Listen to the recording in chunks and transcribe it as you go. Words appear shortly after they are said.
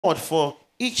for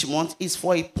each month is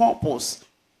for a purpose.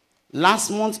 Last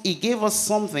month, he gave us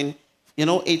something,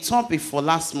 a topic for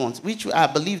last month, which I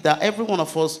believe that every one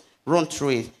of us run through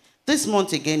it. This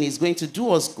month again is going to do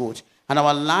us good, and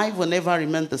our life will never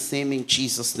remain the same in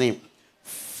Jesus' name.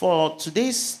 For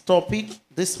today's topic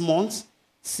this month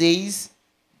says,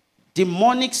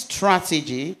 demonic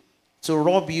strategy to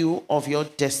rob you of your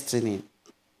destiny.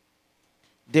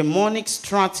 Demonic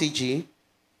strategy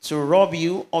to rob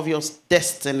you of your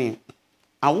destiny.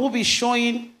 And we'll be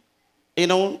showing,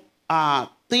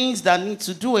 things that need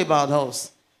to do about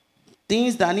us.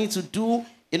 Things that need to do,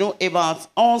 about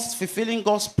us fulfilling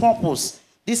God's purpose.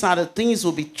 These are the things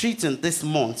we'll be treating this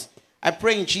month. I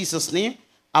pray in Jesus' name,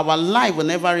 our life will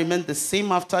never remain the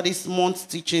same after this month's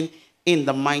teaching in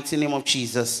the mighty name of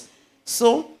Jesus.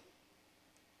 So,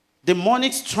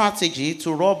 demonic strategy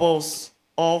to rob us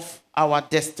of our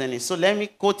destiny. So let me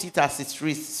quote it as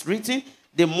it's written.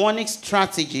 Demonic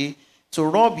strategy to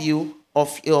rob you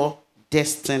of your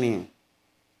destiny.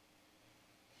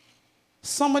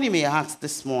 Somebody may ask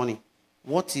this morning,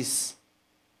 what is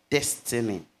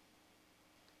destiny?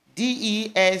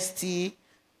 Destiny.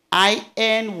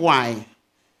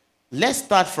 Let's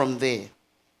start from there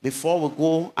before we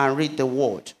go and read the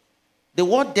word. The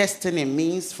word destiny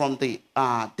means from the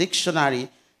dictionary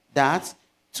that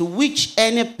to which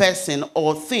any person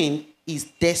or thing is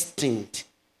destined.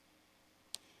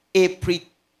 A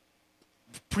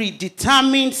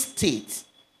predetermined state.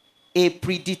 A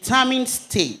predetermined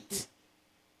state.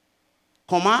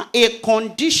 A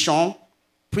condition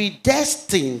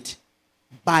predestined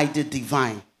by the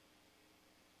divine.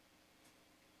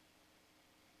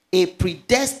 A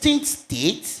predestined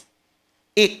state,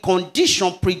 a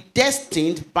condition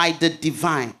predestined by the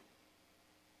divine.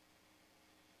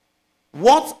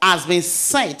 What has been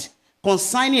said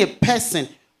concerning a person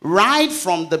right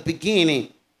from the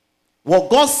beginning, what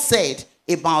God said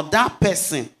about that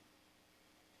person,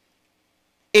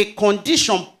 a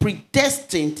condition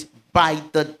predestined by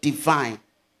the divine.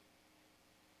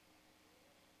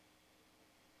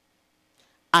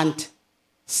 And /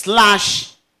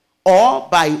 or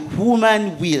by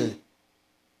human will.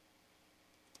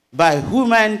 By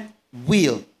human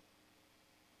will.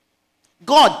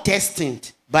 God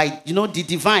destined by, the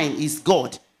divine is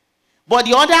God. But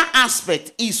the other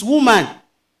aspect is woman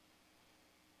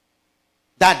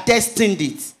that destined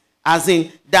it, as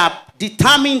in that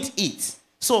determined it.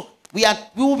 So we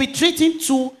will be treating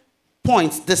 2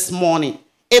 points this morning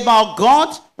about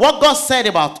God, what God said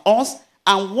about us,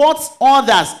 and what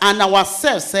others and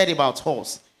ourselves said about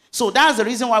us. So that's the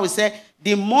reason why we say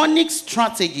demonic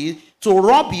strategy to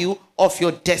rob you of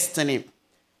your destiny.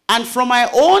 And from my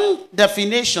own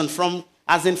definition, from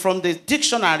the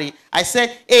dictionary, I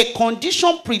said a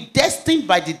condition predestined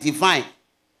by the divine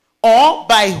or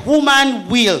by human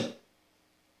will.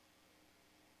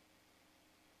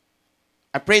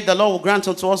 I pray the Lord will grant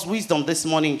unto us wisdom this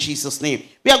morning in Jesus' name.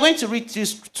 We are going to read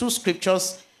 2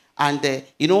 scriptures and,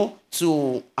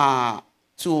 to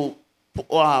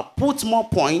put more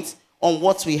points on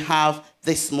what we have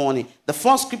this morning. The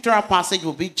first scriptural passage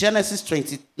will be Genesis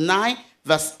 29,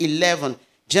 verse 11.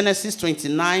 Genesis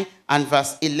 29 and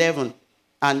verse 11.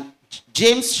 And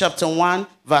James chapter 1,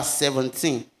 verse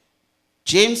 17.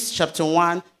 James chapter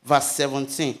 1, verse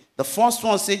 17. The first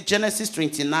one says Genesis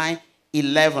 29,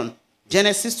 11.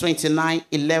 Genesis 29,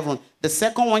 11. The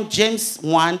second one, James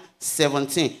 1,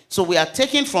 17. So we are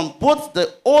taking from both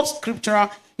the old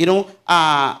scriptural,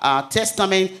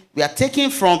 testament. We are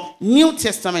taking from New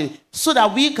Testament so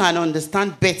that we can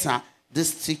understand better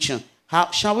this teaching.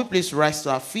 Shall we please rise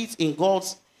to our feet in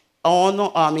God's honor,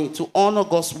 to honor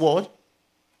God's word?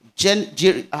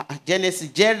 Jeremiah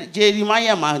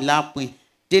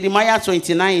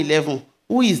 29, 11.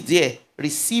 Who is there?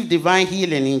 Receive divine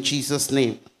healing in Jesus'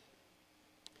 name.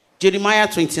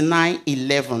 Jeremiah 29,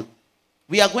 11.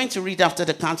 We are going to read after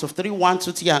the count of 3. 1,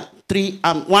 2, 3,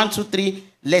 1, 2, 3.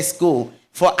 Let's go.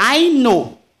 For I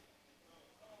know.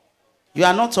 You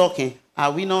are not talking.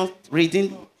 Are we not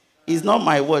reading? It's not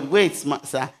my word. Wait,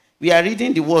 sir. We are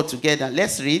reading the word together.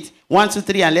 Let's read. 1, 2,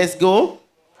 3, and let's go.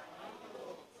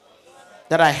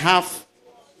 That I have,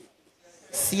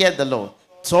 said the Lord,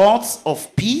 thoughts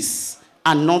of peace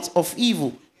and not of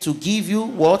evil, to give you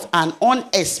what? An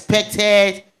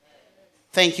unexpected.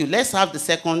 Thank you. Let's have the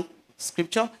second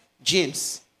scripture.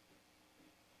 James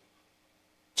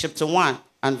chapter 1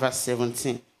 and verse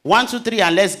 17. 1, 2, 3,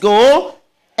 and let's go.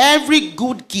 Every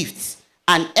good gift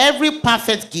and every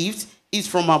perfect gift is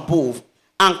from above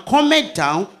and cometh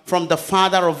down from the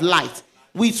Father of light,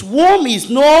 with whom is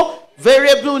no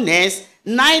variableness,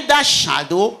 neither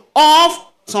shadow of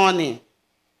turning.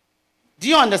 Do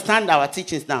you understand our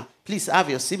teachings now? Please have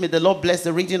your seat. May the Lord bless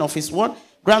the reading of his word.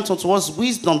 Grant unto us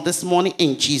wisdom this morning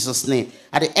in Jesus' name.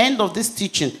 At the end of this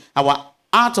teaching, our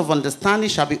heart of understanding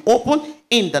shall be opened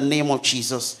in the name of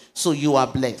Jesus. So you are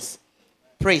blessed.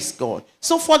 Praise God.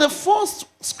 So for the first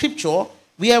scripture,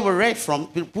 we have read from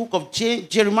the book of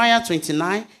Jeremiah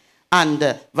 29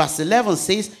 and verse 11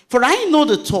 says, "For I know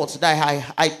the thoughts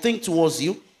that I think towards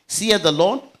you, saith the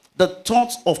Lord, the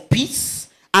thoughts of peace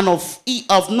and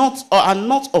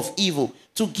not of evil,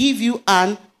 to give you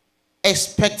an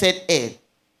expected end."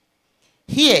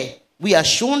 Here we are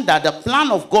shown that the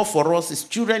plan of God for us as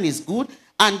children is good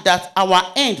and that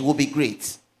our end will be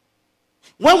great.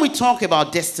 When we talk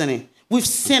about destiny, we've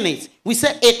seen it. We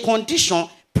said a condition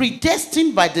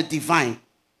predestined by the divine.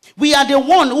 We are the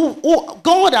one who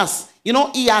God has,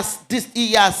 he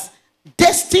has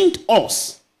destined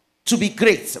us to be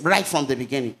great right from the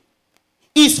beginning.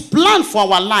 His plan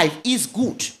for our life is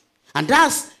good. And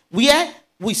that's where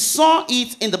we saw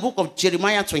it in the book of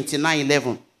Jeremiah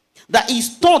 29:11. That his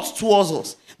thoughts towards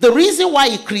us. The reason why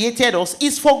he created us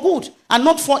is for good and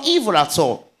not for evil at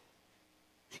all.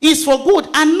 It's for good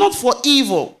and not for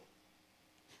evil.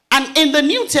 And in the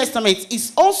New Testament,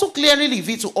 it's also clearly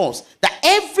revealed to us that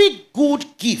every good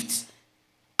gift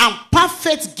and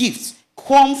perfect gift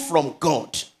come from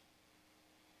God.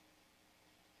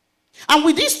 And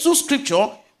with these two scriptures,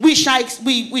 we shall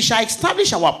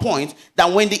establish our point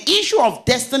that when the issue of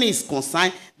destiny is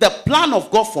concerned, the plan of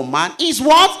God for man is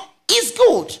what? Is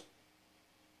good.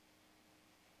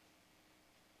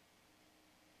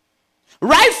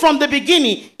 Right from the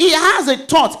beginning, he has a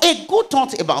thought, a good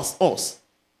thought about us.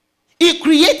 He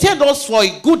created us for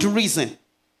a good reason.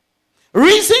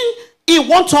 Reason, he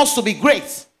wants us to be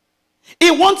great.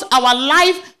 He wants our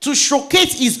life to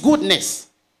showcase his goodness.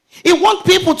 He wants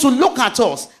people to look at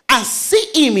us and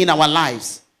see him in our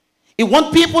lives. He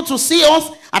wants people to see us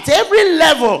at every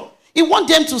level. He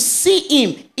wants them to see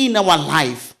him in our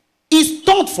life. His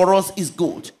thought for us is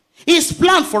good. His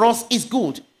plan for us is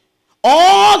good.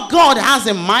 All God has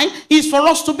in mind is for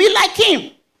us to be like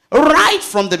him. Right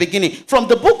from the beginning. From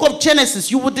the book of Genesis,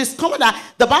 you will discover that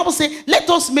the Bible says, let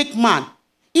us make man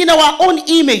in our own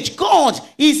image. God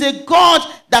is a God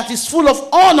that is full of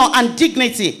honor and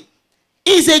dignity.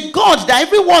 He's a God that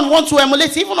everyone wants to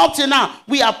emulate. Even up to now,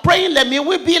 we are praying, let me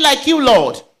we be like you,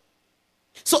 Lord.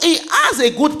 So he has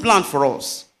a good plan for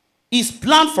us. His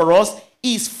plan for us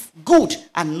is good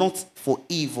and not for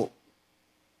evil.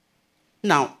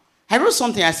 Now, I wrote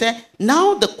something. I said,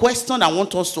 now the question I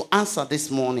want us to answer this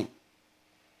morning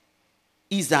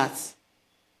is that,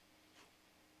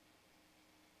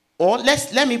 or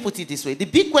let me put it this way. The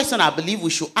big question I believe we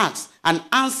should ask and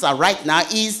answer right now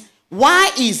is,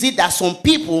 why is it that some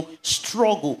people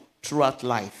struggle throughout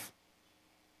life?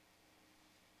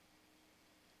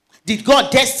 Did God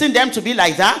destine them to be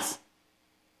like that?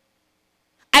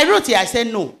 I wrote here, I said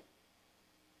no.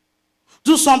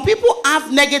 Do some people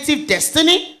have negative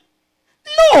destiny?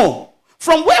 No.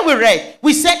 From where we read,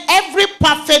 we said every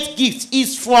perfect gift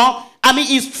is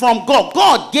from God.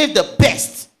 God gave the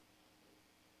best.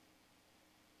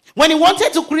 When he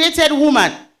wanted to create a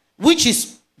woman, which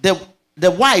is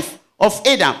the wife of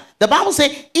Adam, the Bible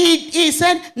said, he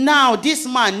said, now this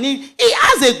man, he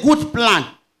has a good plan.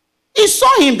 He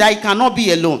saw him that he cannot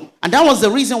be alone. And that was the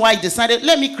reason why he decided,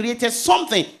 let me create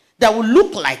something that will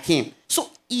look like him. So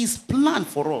his plan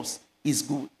for us is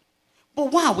good. But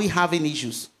why are we having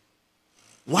issues?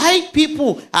 Why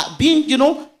people are being,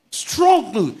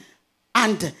 struggling,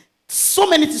 and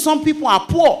some people are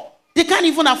poor. They can't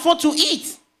even afford to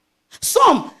eat.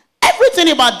 Everything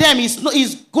about them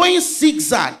is going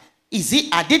zigzag.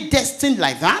 Are they destined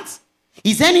like that?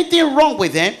 Is anything wrong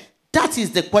with them? That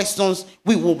is the questions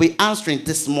we will be answering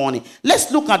this morning. Let's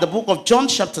look at the book of John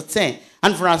chapter 10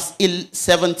 and verse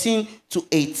 17 to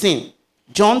 18.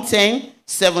 John 10,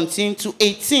 17 to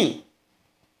 18.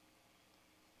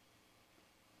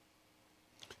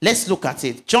 Let's look at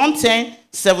it. John 10,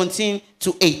 17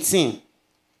 to 18.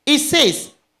 It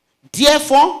says,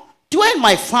 therefore, do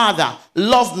my Father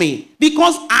love me,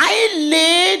 because I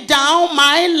lay down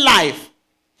my life,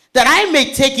 that I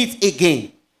may take it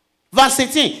again. Verse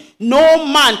 18, no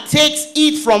man takes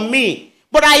it from me,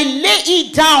 but I lay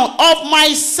it down of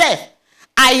myself.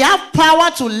 I have power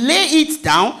to lay it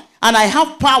down, and I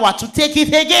have power to take it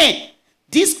again.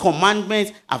 This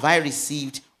commandment have I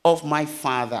received of my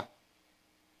Father.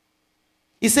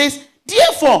 He says,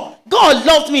 therefore, God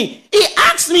loved me. He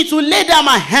asked me to lay down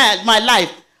my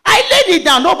life. I laid it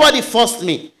down. Nobody forced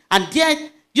me. And yet,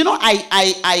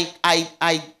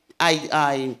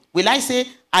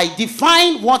 I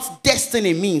define what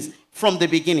destiny means from the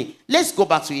beginning. Let's go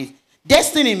back to it.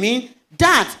 Destiny means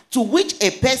that to which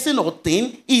a person or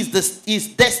thing is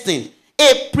destined.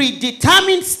 A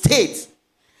predetermined state.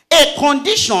 A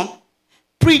condition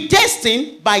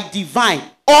predestined by divine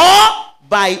or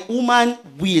by human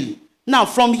will. Now,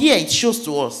 from here, it shows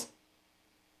to us.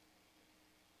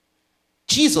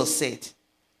 Jesus said,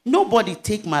 nobody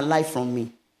take my life from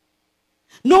me.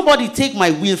 Nobody take my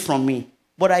will from me.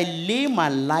 But I lay my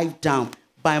life down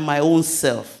by my own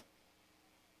self.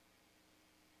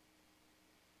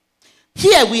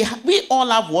 Here we all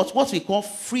have what we call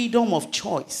freedom of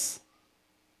choice.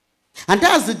 And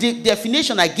that's the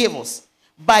definition I gave us.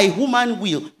 By human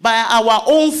will, by our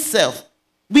own self,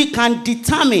 we can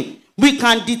determine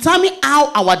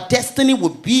how our destiny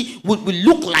will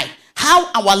look like, how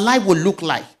our life will look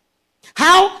like,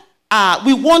 how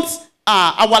we want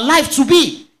our life to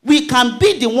be. We can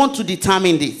be the one to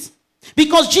determine this.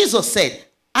 Because Jesus said,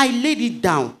 I laid it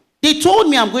down. They told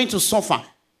me I'm going to suffer.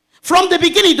 From the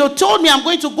beginning, they told me I'm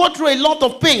going to go through a lot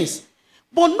of pains.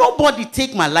 But nobody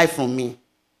take my life from me.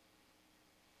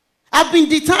 I've been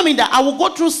determined that I will go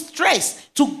through stress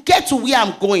to get to where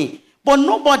I'm going. But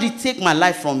nobody take my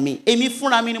life from me. I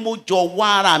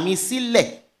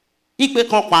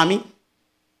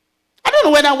don't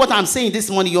know whether what I'm saying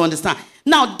this morning you understand.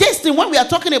 Now, destiny, when we are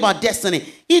talking about destiny,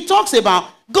 it talks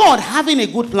about God having a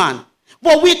good plan.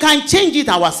 But we can change it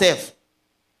ourselves.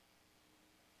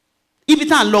 We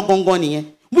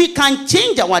can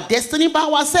change our destiny by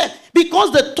ourselves.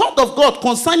 Because the thought of God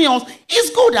concerning us is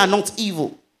good and not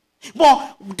evil.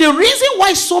 But the reason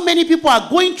why so many people are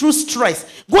going through stress,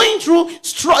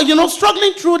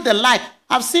 struggling through the life.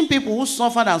 I've seen people who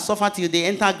suffered and suffered till they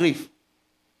enter grave.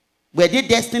 Were they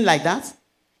destined like that?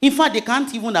 In fact, they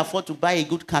can't even afford to buy a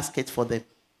good casket for them.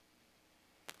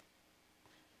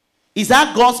 Is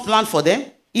that God's plan for them?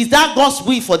 Is that God's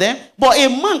will for them? But a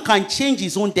man can change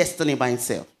his own destiny by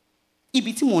himself.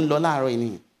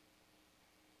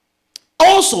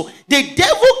 Also, the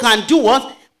devil can do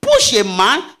what? Push a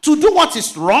man to do what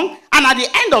is wrong, and at the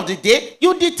end of the day,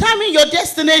 you determine your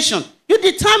destination. You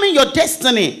determine your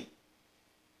destiny.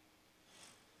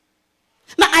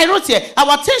 Now, I wrote here,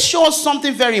 our text shows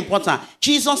something very important.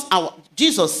 Jesus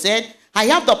said, I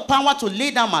have the power to lay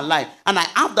down my life, and I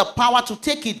have the power to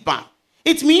take it back.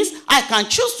 It means I can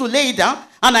choose to lay it down,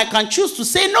 and I can choose to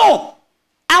say no.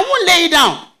 I won't lay it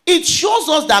down. It shows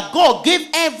us that God gave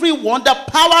everyone the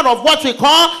power of what we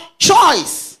call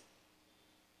choice.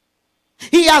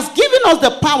 He has given us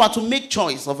the power to make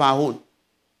choice of our own.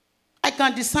 I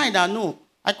can decide that no.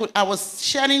 I was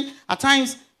sharing at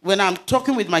times when I'm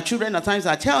talking with my children, at times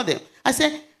I tell them, I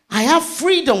said, I have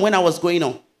freedom when I was going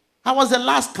on. I was the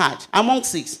last card among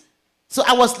 6. So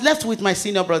I was left with my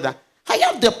senior brother. I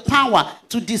have the power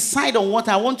to decide on what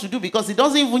I want to do because he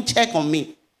doesn't even check on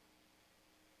me.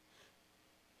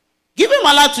 Giving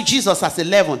my life to Jesus at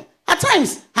 11. At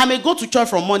times, I may go to church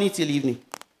from morning till evening.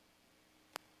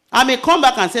 I may come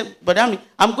back and say, but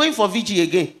I'm going for VG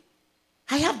again.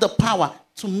 I have the power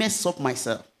to mess up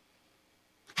myself.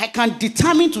 I can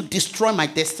determine to destroy my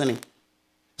destiny.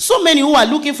 So many who are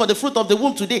looking for the fruit of the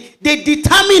womb today, they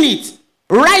determine it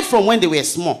right from when they were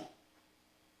small.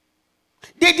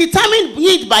 They determine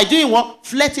it by doing what?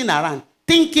 Flirting around.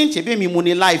 Thinking, chebe me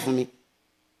money life for me.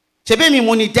 Chebe me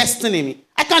money destiny me.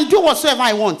 I can do whatsoever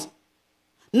I want.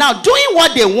 Now, doing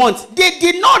what they want, they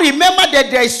did not remember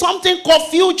that there is something called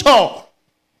future.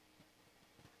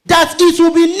 That it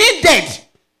will be needed.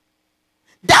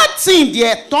 That thing they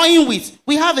are toying with.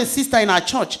 We have a sister in our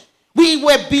church. We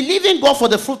were believing God for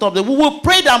the fruit of the womb. We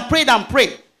prayed and prayed and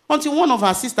prayed. Until one of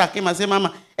our sisters came and said,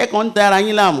 Mama,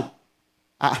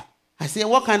 I said,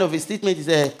 what kind of a statement is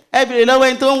that? At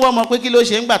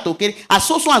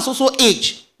so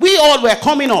age, we all were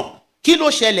coming up.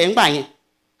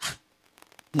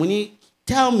 Muni,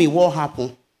 tell me what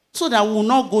happened so that we will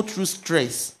not go through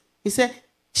stress. He said,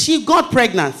 she got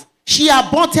pregnant. She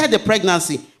aborted the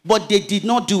pregnancy, but they did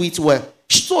not do it well.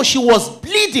 So she was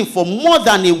bleeding for more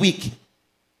than a week.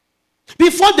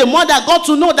 Before the mother got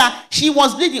to know that she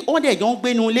was bleeding,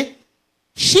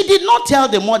 she did not tell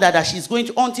the mother that she's going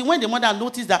to, until when the mother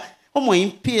noticed that, oh my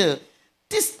impale,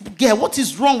 this girl, what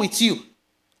is wrong with you?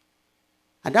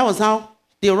 And that was how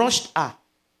they rushed her,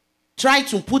 tried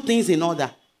to put things in order.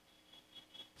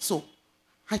 So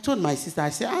I told my sister, I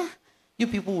said, you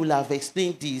people will have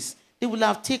explained this. They will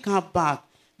have taken her back.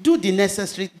 Do the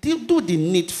necessary, do the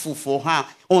needful for her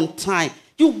on time.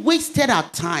 You wasted our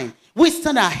time,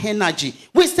 wasted our energy,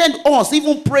 wasted us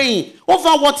even praying over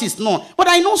what is not. But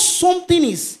I know something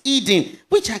is hidden,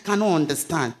 which I cannot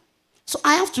understand. So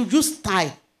I have to use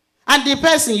time. And the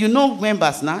person, you know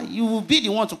members now, you will be the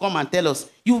one to come and tell us.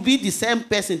 You will be the same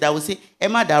person that will say,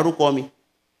 Emma Daru call me.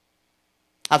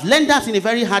 I've learned that in a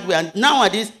very hard way. And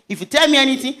nowadays, if you tell me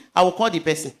anything, I will call the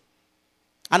person.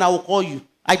 And I will call you.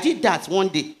 I did that one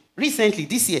day, recently,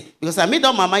 this year, because I made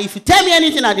up my mind. If you tell me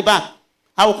anything at the back,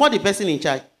 I will call the person in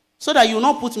charge, so that you will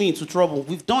not put me into trouble.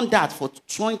 We've done that for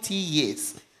 20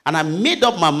 years. And I made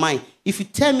up my mind. If you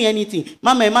tell me anything,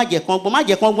 Mama,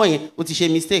 it's a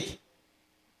mistake.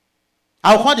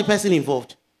 I will call the person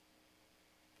involved.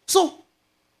 So,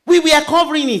 we were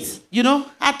covering it,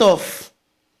 out of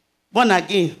born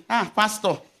again.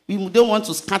 Pastor, we don't want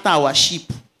to scatter our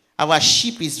sheep. Our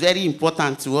sheep is very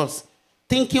important to us.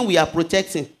 Thinking we are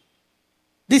protecting.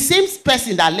 The same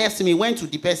person that left me went to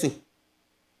the person.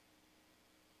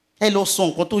 Hello,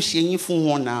 son, what to share for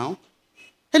one now?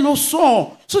 Hello,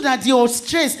 son, so that they are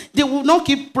stressed, they will not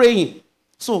keep praying.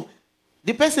 So,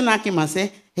 the person came and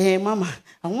said, hey, Mama,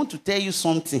 I want to tell you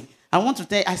something.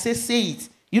 I said, say it.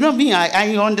 You know me,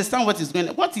 I understand what is going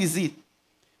on. What is it?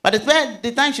 But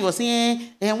the time she was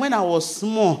saying, when I was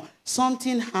small,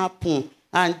 something happened.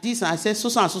 And this, I said,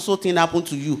 so thing happened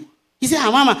to you. He said,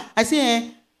 Mama. I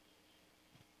said,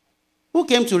 who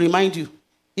came to remind you?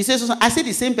 He said, I said,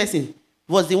 the same person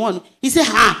was the one. He said,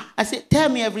 I said, tell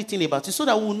me everything about it so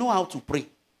that we'll know how to pray.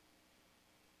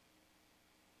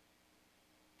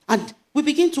 And we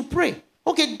begin to pray.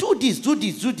 Okay, do this, do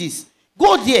this, do this.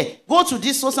 Go there, go to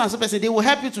this so and so person. They will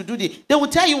help you to do this. They will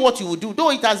tell you what you will do,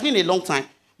 though it has been a long time.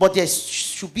 But there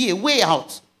should be a way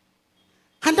out.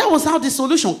 And that was how the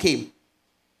solution came.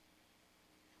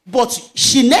 But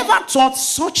she never thought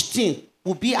such thing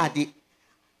would be at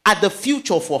the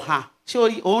future for her. She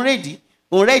already,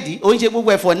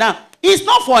 for now. It's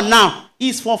not for now,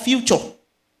 it's for future.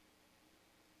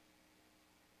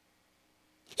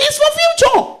 It's for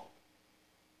future.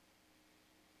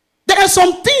 There are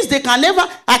some things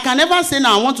I can never say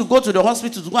now I want to go to the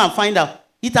hospital to go and find out.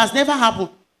 It has never happened.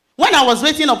 When I was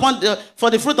waiting for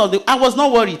the fruit of I was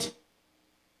not worried.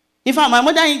 In fact, my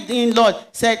mother-in-law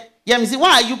said, Yemisi,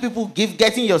 why are you people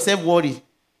getting yourself worried?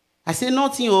 I said,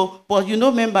 nothing, but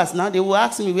members now, they will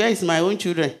ask me, where is my own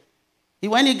children?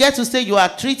 When you get to say you are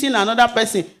treating another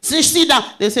person, sit down,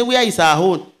 they say, where is our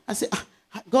own? I said,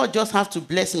 God just have to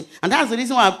bless me. And that's the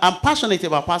reason why I'm passionate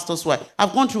about pastor's wife.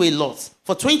 I've gone through a lot.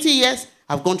 For 20 years,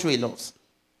 I've gone through a lot.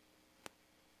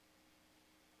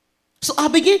 So I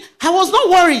was not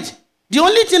worried. The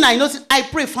only thing I noticed, I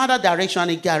prayed Father direction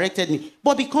and He directed me.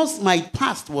 But because my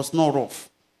past was not rough.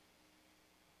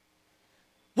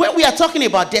 When we are talking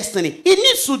about destiny, it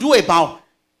needs to do about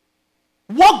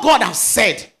what God has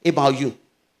said about you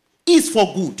is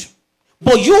for good.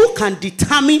 But you can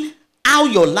determine how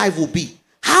your life will be.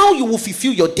 How you will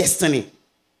fulfill your destiny.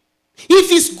 If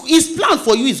his plan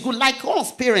for you is good, like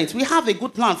us parents, we have a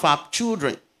good plan for our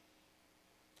children.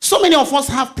 So many of us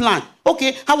have plans.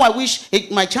 Okay, how I wish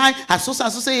my child has so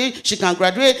say she can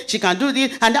graduate, she can do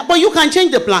this and that, but you can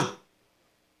change the plan.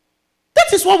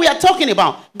 That is what we are talking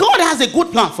about. God has a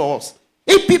good plan for us.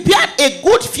 He prepared a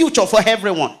good future for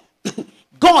everyone.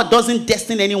 God doesn't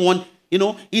destine anyone, in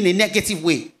a negative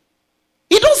way.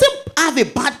 He doesn't have a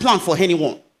bad plan for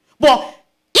anyone. But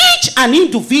each an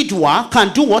individual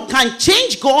can do what? Can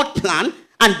change God's plan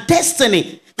and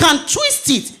destiny. Can twist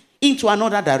it into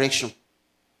another direction.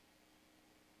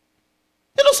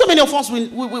 So many of us,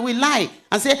 we lie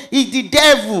and say, it's the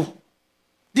devil.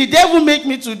 The devil make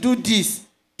me to do this.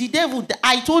 The devil,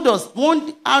 I told us,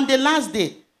 on the last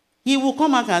day, he will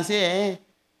come back and say,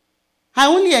 I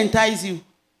only entice you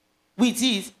with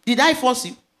it. Did I force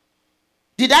you?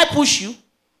 Did I push you?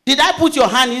 Did I put your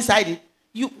hand inside it?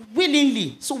 You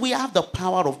willingly. So we have the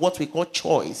power of what we call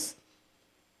choice.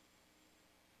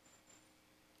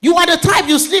 You are the type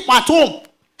you sleep at home.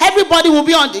 Everybody will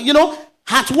be on,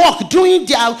 at work, doing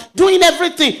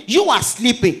everything. You are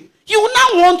sleeping. You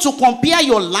now want to compare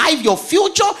your life, your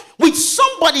future, with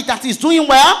somebody that is doing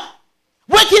well,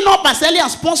 waking up as early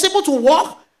as possible to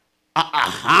work.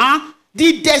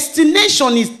 The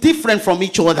destination is different from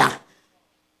each other.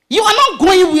 You are not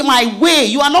going with my way.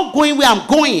 You are not going where I'm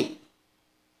going.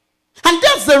 And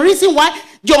that's the reason why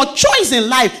your choice in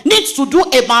life needs to do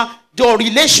about your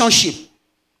relationship.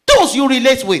 Those you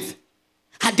relate with.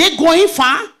 Are they going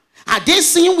far? Are they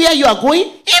seeing where you are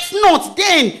going? If not,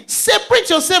 then separate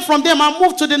yourself from them and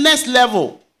move to the next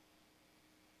level.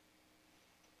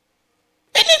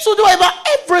 It needs to do about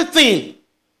everything.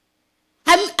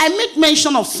 I made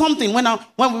mention of something when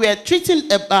we were treating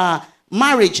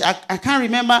marriage. I can't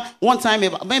remember one time,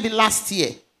 maybe last year.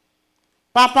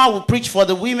 Papa will preach for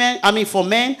for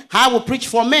men. I will preach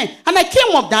for men. And I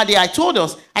came up that day, I told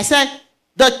us, I said,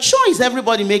 the choice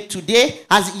everybody make today,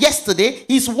 as yesterday,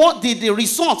 is what the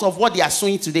result of what they are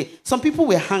sowing today. Some people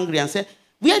were hungry and said,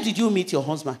 where did you meet your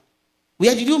husband?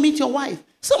 Where did you meet your wife?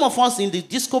 Some of us in the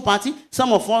disco party,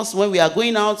 some of us when we are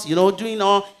going out, doing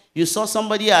all, you saw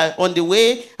somebody on the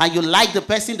way and you like the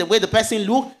person, the way the person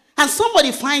look, and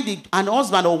somebody find an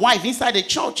husband or wife inside the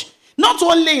church. Not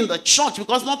only in the church,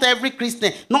 because not every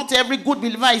Christian, not every good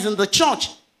believer is in the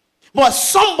church. But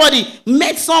somebody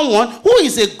met someone who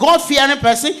is a God-fearing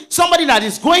person, somebody that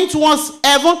is going towards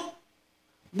heaven.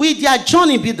 Will their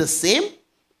journey be the same?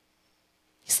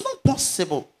 It's not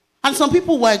possible. And some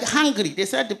people were hungry. They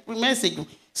said the message,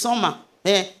 Summer,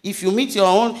 if you meet your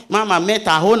own mama met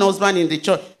her own husband in the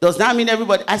church, does that mean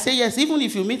everybody? I say yes, even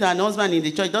if you meet an husband in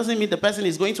the church, it doesn't mean the person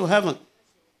is going to heaven.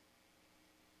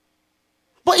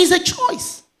 But it's a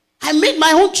choice. I made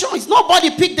my own choice. Nobody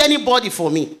picked anybody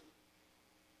for me.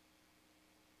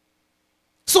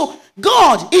 So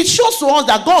God, it shows to us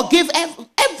that God gave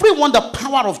everyone the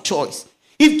power of choice.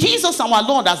 If Jesus, our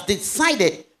Lord, has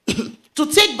decided to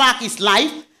take back his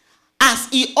life, as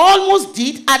he almost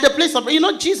did at the place of,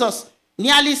 Jesus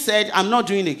nearly said, I'm not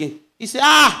doing it again. He said,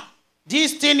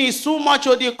 this thing is too much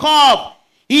of the cup.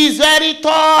 It's very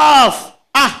tough.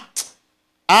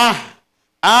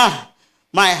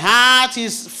 My heart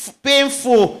is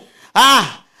painful.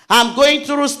 I'm going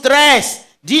through stress.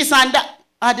 This and that.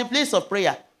 At the place of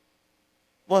prayer.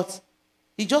 But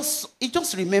he just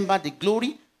remembered the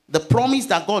glory, the promise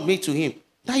that God made to him.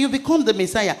 That you become the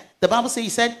Messiah. The Bible says, he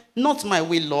said, not my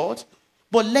will, Lord,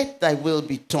 but let thy will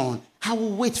be done. I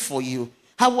will wait for you.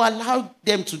 I will allow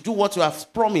them to do what you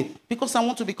have promised because I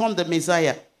want to become the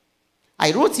Messiah.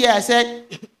 I wrote here, I said,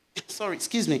 sorry,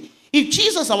 excuse me. If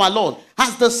Jesus, our Lord,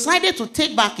 has decided to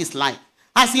take back his life,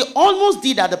 as he almost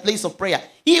did at the place of prayer,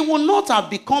 he will not have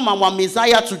become our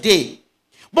Messiah today.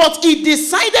 But he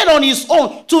decided on his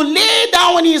own to lay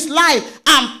down his life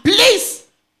and place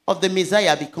of the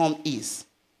Messiah become his.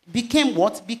 Became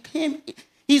what? Became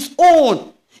his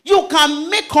own. You can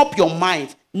make up your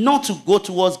mind not to go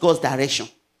towards God's direction.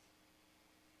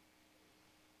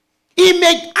 He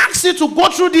may ask you to go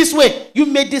through this way. You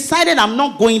may decide that I'm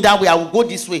not going that way. I will go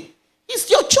this way. It's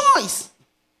your choice.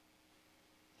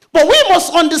 But we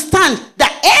must understand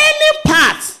that any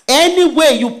path, any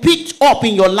way you picked up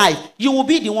in your life, you will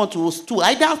be the one to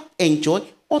either enjoy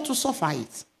or to suffer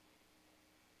it.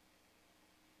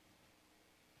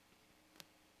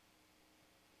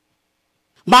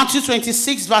 Matthew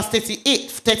 26 verse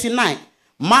 39.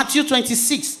 Matthew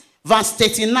 26 verse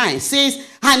 39 says,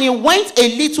 and he went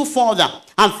a little further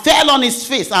and fell on his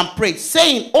face and prayed,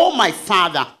 saying, Oh my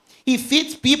Father, if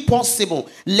it be possible,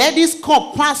 let this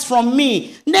cup pass from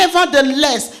me.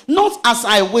 Nevertheless, not as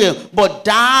I will, but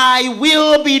thy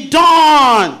will be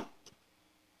done.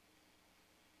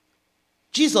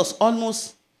 Jesus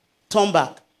almost turned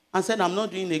back and said, I'm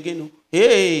not doing it again.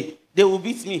 Hey, they will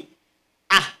beat me.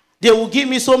 They will give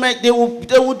me so much. They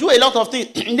will do a lot of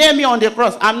things. Nail me on the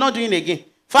cross. I'm not doing it again.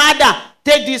 Father,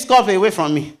 take this cup away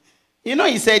from me.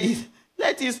 He said it.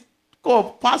 Let this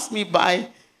cup pass me by.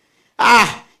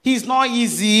 It's not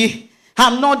easy.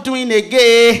 I'm not doing it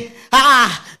again.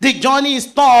 The journey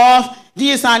is tough.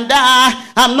 This and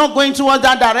that. I'm not going towards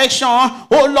that direction.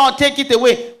 Oh, Lord, take it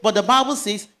away. But the Bible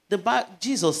says,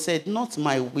 Jesus said, not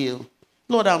my will.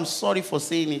 Lord, I'm sorry for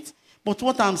saying it. But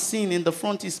what I'm seeing in the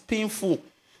front is painful.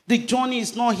 The journey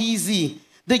is not easy.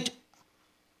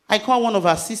 I call one of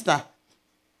our sisters.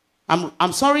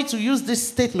 I'm sorry to use this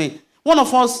statement. One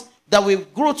of us that we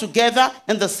grew together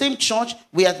in the same church,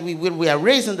 we are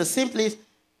raised in the same place.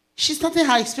 She started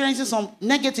her experiencing some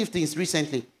negative things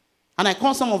recently. And I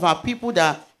called some of our people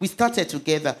that we started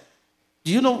together.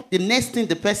 Do you know the next thing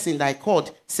the person that I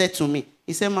called said to me?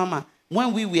 He said, Mama,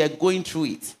 when we were going through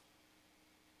it,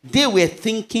 they were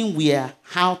thinking we are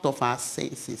out of our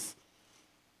senses.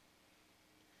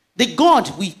 The God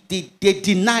they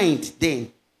denied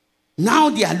then, now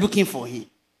they are looking for him.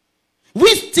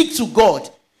 We stick to God.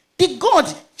 The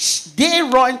God they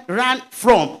ran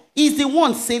from is the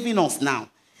one saving us now.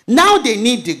 Now they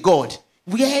need the God.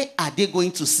 Where are they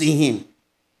going to see him?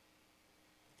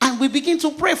 And we begin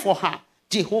to pray for her.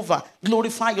 Jehovah,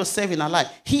 glorify yourself in her life.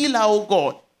 Heal her, oh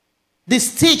God. The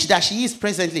stage that she is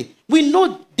presently. We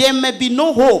know there may be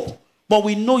no hope, but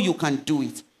we know you can do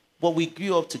it. But we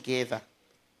grew up together.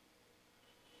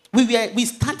 We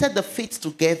started the faith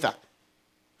together.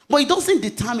 But it doesn't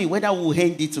determine whether we'll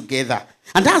end it together.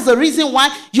 And that's the reason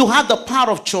why you have the power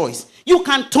of choice. You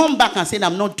can turn back and say,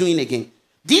 I'm not doing it again.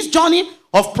 This journey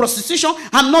of prostitution,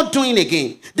 I'm not doing it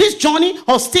again. This journey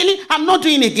of stealing, I'm not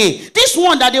doing it again. This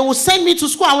one that they will send me to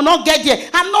school, I will not get there.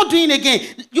 I'm not doing it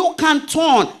again. You can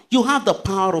turn. You have the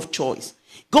power of choice.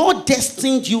 God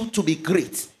destined you to be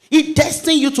great. He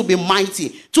destined you to be mighty,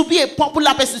 to be a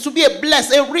popular person, to be a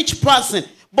blessed, a rich person.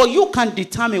 But you can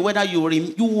determine whether you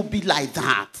will be like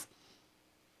that.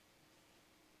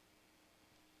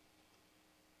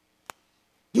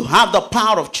 You have the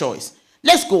power of choice.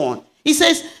 Let's go on. He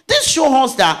says, this shows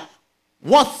us that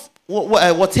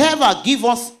whatever give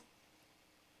us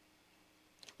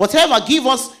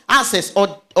access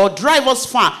or drive us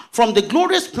far from the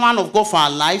glorious plan of God for our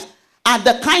lives are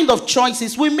the kind of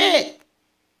choices we make.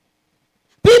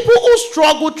 People who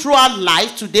struggle throughout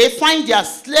life today find their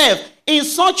slave in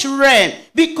such realm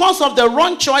because of the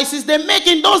wrong choices they make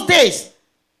in those days.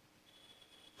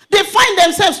 They find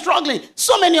themselves struggling.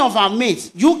 So many of our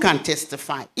mates, you can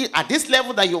testify. At this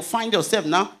level that you find yourself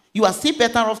now, you are still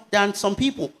better off than some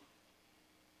people.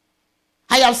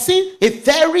 I have seen a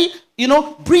very,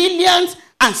 brilliant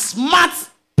and smart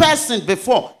person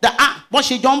before. That what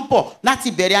she jump for,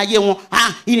 láti bẹ̀rẹ̀ ayé wọn.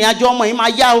 Ìrìn àjò ọmọ yìí máa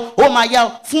yá o, ó máa yá o.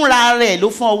 Fúnra rẹ̀ ló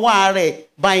fún ọwọ́ rẹ̀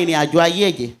bá ìrìn àjò ayé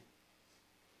ẹ̀jẹ̀.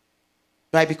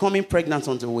 By becoming pregnant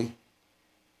on the way.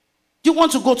 You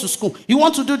want to go to school. You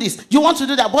want to do this. You want to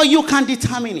do that. But you can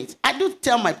determine it. I do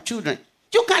tell my children,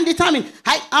 you can determine.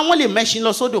 I want to mention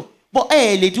Losodo. But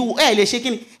le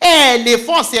shaking. Le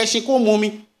force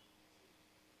mommy.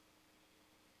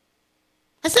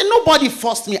 I said, nobody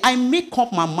forced me. I make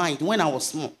up my mind when I was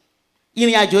small. Though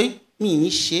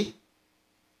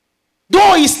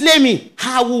he slay me,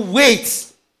 I will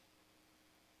wait.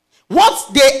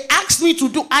 What they asked me to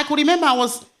do, I could remember I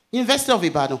was University of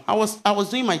Ibadan. I was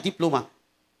doing my diploma,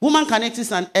 Women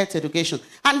Kinetics and Health Education.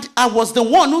 And I was the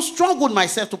one who struggled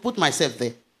myself to put myself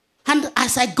there. And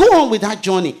as I go on with that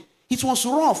journey, it was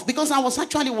rough because I was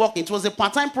actually working. It was a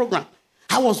part-time program.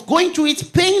 I was going through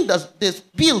it, paying the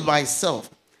bill myself.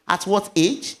 At what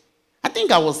age? I think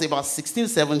I was about 16,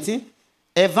 17.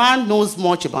 Evan knows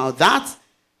much about that.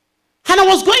 And I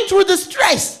was going through the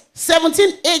stress,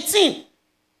 17, 18.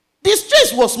 The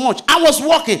stress was much. I was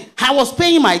working. I was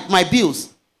paying my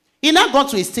bills. It now got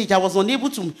to a stage I was unable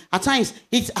to, at times,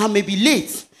 I may be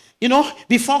late.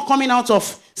 Before coming out of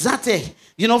Zate,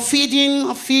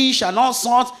 feeding fish and all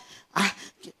sorts.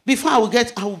 Before I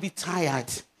will be tired.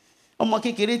 But what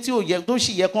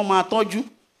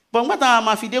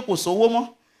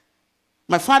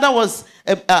my father was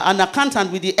an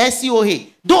accountant with the SCOA.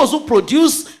 Those who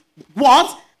produce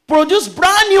what? Produce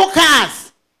brand new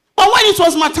cars. But when it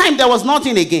was my time, there was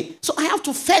nothing again. So I have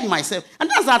to feed myself. And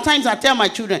that's at times I tell my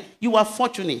children, you are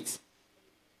fortunate.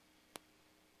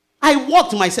 I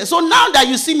worked myself. So now that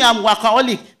you see me, I'm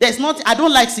workaholic. There's nothing. I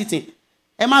don't like sitting.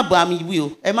 Emma Bami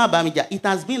will. Emma Bami. It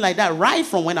has been like that right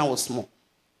from when I was small.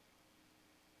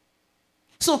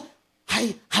 So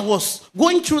I was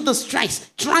going through the stress,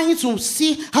 trying to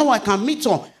see how I can meet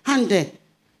her. And a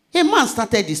man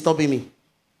started disturbing me.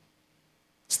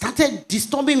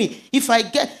 If I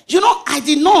get, I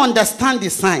did not understand the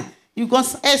sign. You got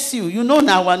SU,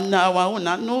 now,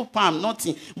 no palm,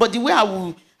 nothing. But the way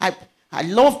I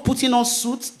love putting on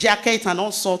suits, jackets, and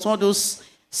all sorts, all those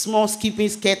small skipping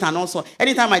skirts and all sorts.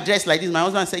 Anytime I dress like this, my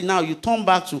husband said, now you turn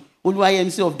back to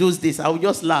OLUWAYEMISI of those days. I will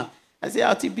just laugh. I say,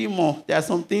 I'll be more. There are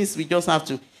some things we just have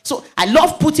to. So I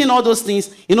love putting all those things,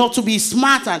 to be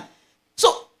smart. And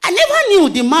so I never knew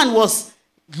the man was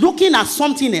looking at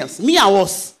something else. Me, I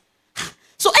was.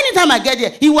 So anytime I get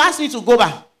there, he will ask me to go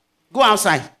back. Go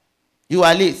outside. You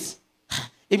are late.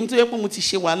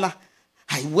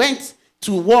 I went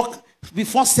to work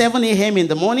before 7 a.m. in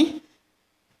the morning.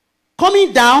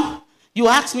 Coming down, you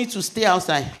asked me to stay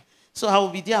outside. So I will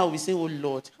be there. I will be saying, oh,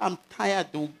 Lord, I'm tired,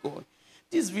 oh, God.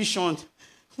 This vision,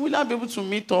 will I be able to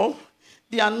meet up?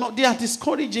 They are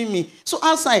discouraging me. So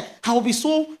outside, I will be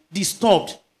so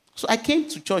disturbed. So I came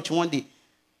to church one day.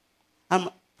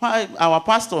 Our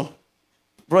pastor,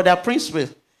 Brother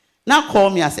Princewill, now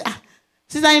called me and said,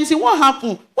 Sister MC, what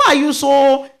happened? Why are you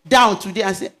so down today?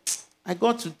 I said, I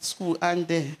got to school and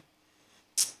they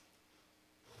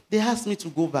asked me to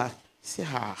go back. I said,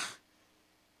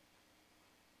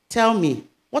 tell me,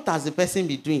 what has the person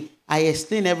been doing? I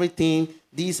explained everything,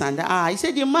 this and that. He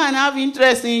said, the man have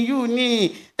interest in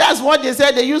you. That's what they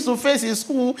said they used to face in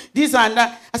school, this and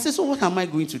that. I said, so what am I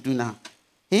going to do now?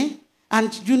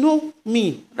 And you know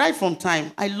me, right from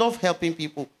time, I love helping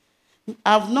people.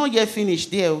 I've not yet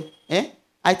finished there.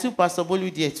 I took Pastor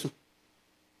Bolu there too.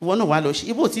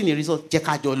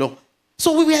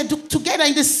 So we were together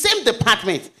in the same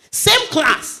department, same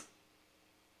class.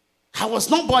 I was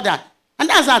not bothered. And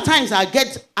that's at times I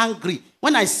get angry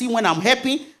when I'm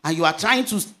happy and you are trying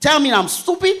to tell me I'm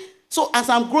stupid. So as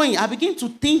I'm growing, I begin to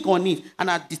think on it and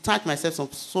I detach myself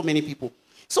from so many people.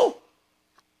 So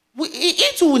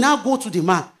it will now go to the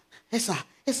man. Yes,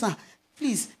 sir.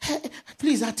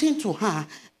 please attend to her.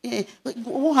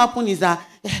 What happened is that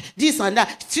this and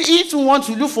that. He even want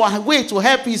to look for a way to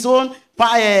help his own.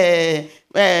 I'm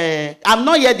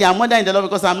not yet their mother in the Lord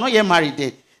because I'm not yet married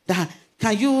yet.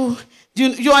 Can you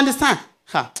understand?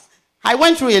 I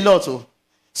went through a lot.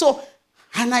 So,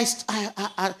 and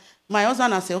my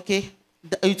husband, I said, okay,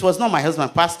 it was not my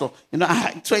husband, pastor.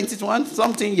 21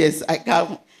 something years. I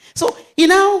can't. So he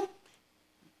now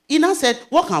said,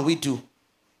 what can we do?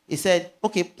 He said,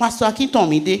 okay, Pastor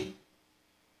Akintomide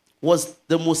was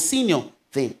the most senior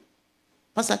thing.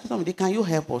 Pastor Akintomide, can you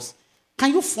help us?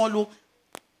 Can you follow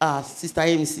Sister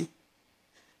MC?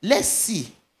 Let's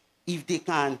see if they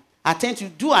can attend to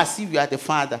do as if you are the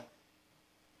father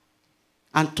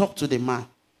and talk to the man.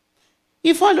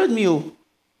 He followed me.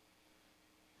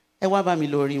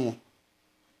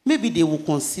 Maybe they will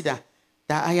consider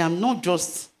that I am not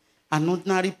just an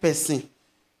ordinary person.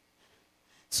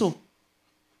 So,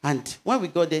 and when we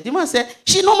got there, the man said,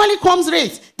 she normally comes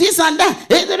late, this and that.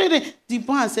 The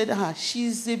man said,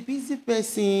 she's a busy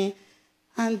person,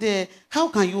 and how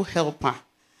can you help her?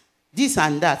 This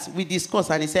and that. We discussed,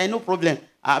 and he said, no problem.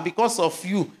 Because of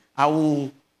you, I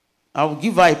will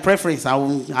give her a preference. I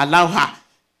will allow her.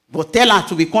 But tell her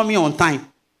to be coming on time.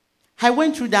 I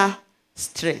went through that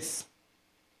stress.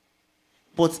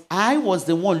 But I was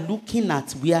the one looking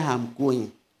at where I'm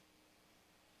going.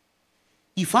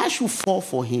 If I should fall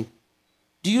for him,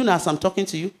 do you know, as I'm talking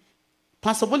to you,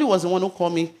 Pastor Bolly was the one who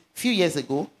called me a few years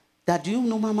ago that, do you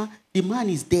know, Mama, the man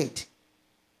is dead.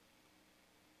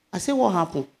 I said, what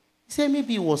happened? He said,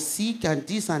 maybe he was sick and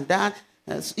this and that.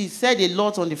 He said a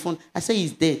lot on the phone. I said,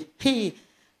 he's dead. Hey,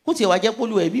 I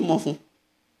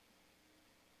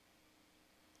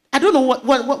don't know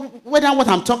what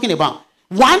I'm talking about.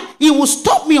 One, it will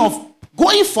stop me of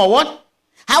going forward.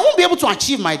 I won't be able to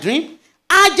achieve my dream.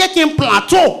 I just can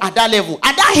plateau at that level,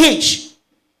 at that age.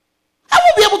 I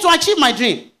won't be able to achieve my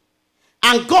dream.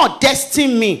 And God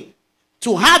destined me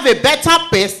to have a better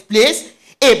place,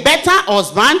 a better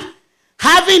husband,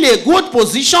 having a good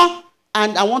position,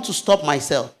 and I want to stop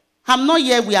myself. I'm not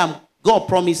here where God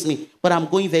promised me, but I'm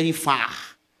going very far.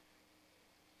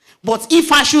 But if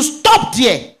I should stop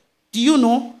there, do you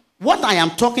know what I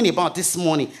am talking about this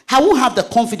morning? I will have the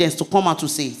confidence to come out to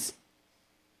say it.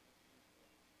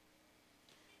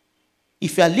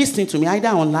 If you are listening to me either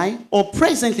online or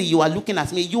presently you are looking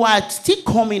at me, you are still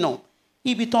coming on.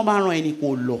 Because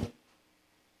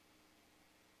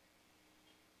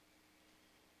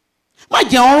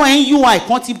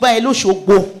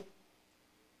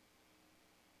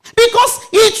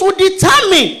it will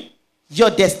determine your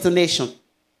destination.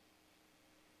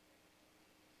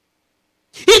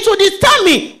 It will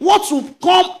determine what will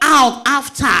come out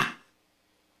after.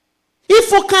 If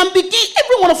we can begin,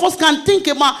 every one of us can think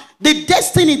about the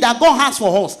destiny that God has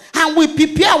for us, and we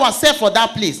prepare ourselves for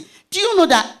that place. Do you know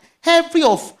that every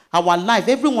of our life,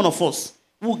 every one of us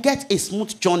will get a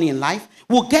smooth journey in life?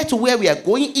 We'll get to where we are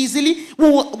going easily.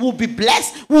 We'll be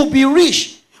blessed. We'll be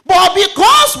rich. But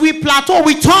because we plateau,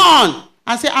 we turn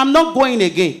and say, I'm not going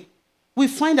again. We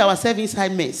find ourselves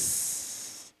inside mess.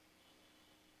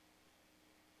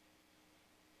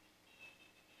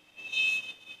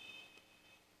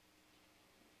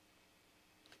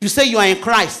 You say you are in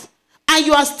Christ, and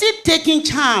you are still taking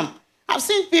charm. I've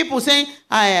seen people saying,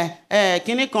 there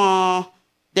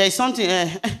is something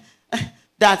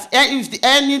that if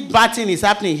any bad thing is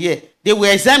happening here, they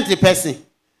will exempt the person.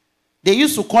 They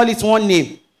used to call it one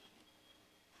name.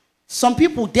 Some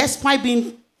people, despite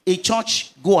being a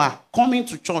church goer, coming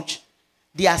to church,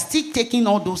 they are still taking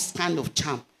all those kind of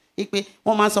charm.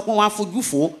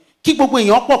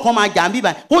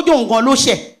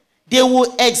 They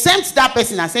will exempt that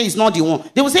person and say he's not the one.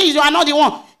 They will say you are not the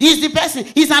one. He's the person.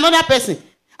 He's another person.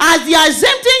 As they are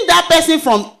exempting that person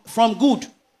from good,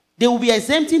 they will be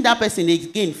exempting that person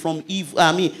again from evil.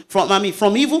 From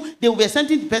evil. They will be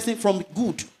exempting the person from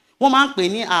good.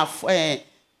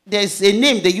 There's a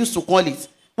name they used to call it.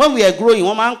 When we are growing, you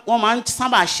know,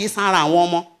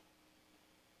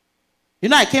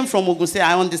 I came from Ogun State.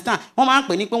 I understand.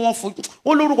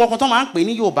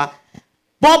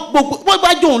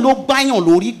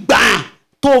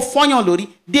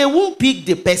 They won't pick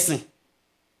the person.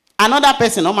 Another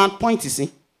person, no man point is see.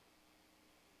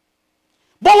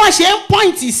 But what she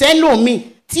point is say no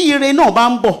me. Tire no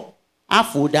bambo.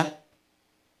 Afoda.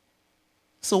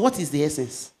 So what is the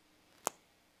essence?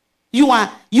 We are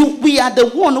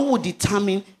the one who will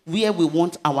determine where we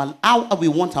want how we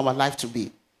want our life to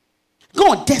be.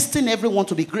 God destined everyone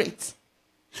to be great.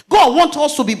 God wants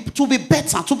us to be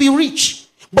better, to be rich.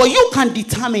 But you can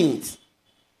determine it.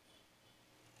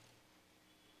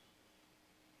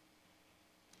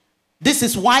 This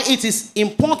is why it is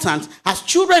important as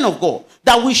children of God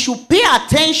that we should pay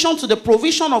attention to the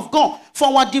provision of God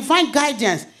for our divine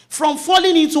guidance from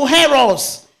falling into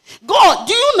errors. God,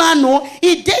 do you not know,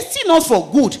 He destined us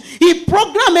for good. He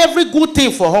programmed every good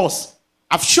thing for us.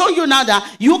 I've shown you now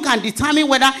that you can determine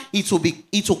whether it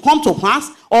will come to pass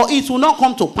or it will not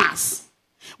come to pass.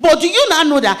 But do you not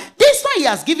know that this one He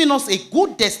has given us a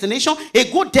good destination,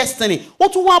 a good destiny,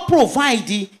 what will provide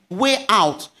the way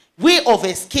out, way of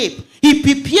escape. He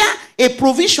prepared a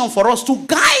provision for us to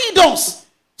guide us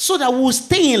so that we will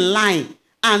stay in line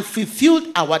and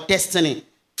fulfill our destiny.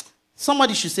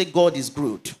 Somebody should say, God is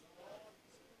good.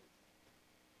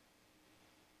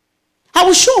 I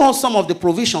will show us some of the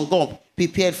provision God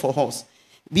prepared for us.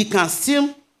 We can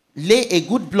still lay a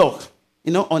good block,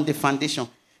 on the foundation.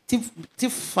 The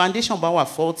foundation about our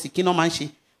faults,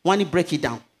 when you break it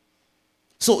down.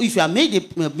 So if you have made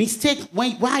a mistake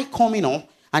while coming up,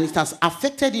 and it has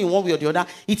affected you in one way or the other,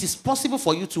 it is possible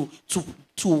for you to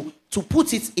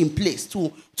put it in place,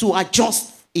 to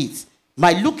adjust it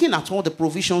by looking at all the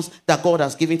provisions that God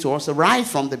has given to us right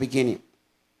from the beginning.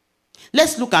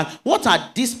 Let's look at what are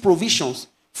these provisions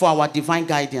for our divine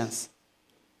guidance.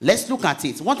 Let's look at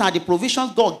it. What are the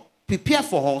provisions God prepared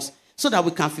for us so that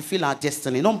we can fulfill our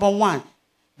destiny? Number one,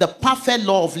 the perfect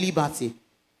law of liberty.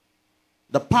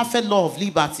 The perfect law of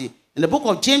liberty. In the book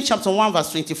of James chapter 1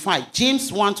 verse 25,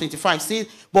 James 1:25 says,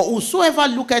 but whosoever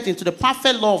looketh into the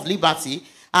perfect law of liberty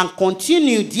and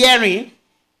continue therein,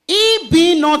 he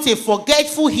be not a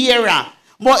forgetful hearer,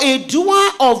 but a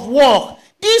doer of work,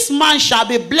 this man shall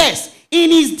be blessed in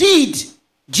his deed.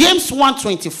 James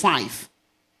 1:25.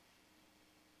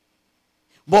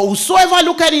 But whosoever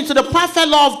looketh into the perfect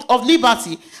law of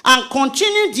liberty and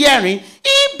continue therein,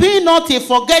 he be not a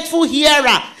forgetful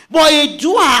hearer, but a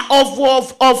doer of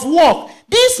work,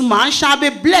 this man shall be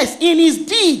blessed in his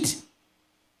deed.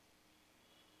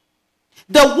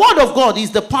 The word of God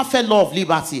is the perfect law of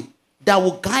liberty that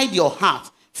will guide your heart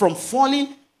from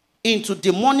falling into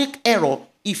demonic error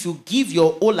if you give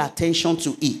your whole attention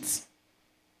to it.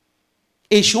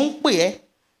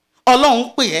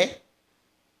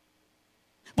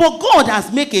 But God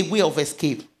has made a way of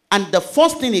escape. And the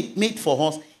first thing He made for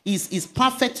us is His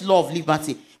perfect law of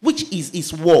liberty, which is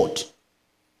His word.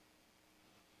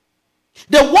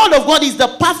 The word of God is the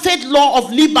perfect law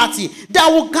of liberty that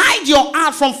will guide your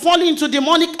heart from falling into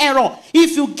demonic error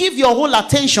if you give your whole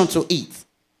attention to it.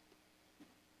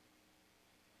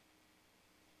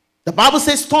 The Bible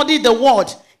says, study the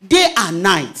word day and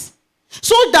night,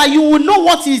 so that you will know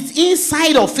what is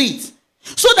inside of it,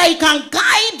 so that it can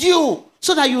guide you,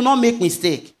 so that you will not make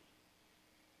mistake.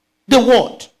 The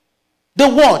word. The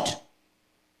word.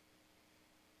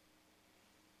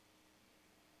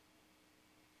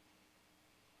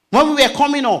 When we were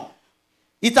coming up,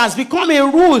 it has become a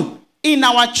rule in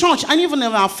our church and even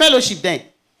in our fellowship then.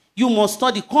 You must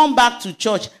study. Come back to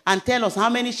church and tell us how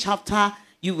many chapters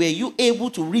you were able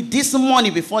to read this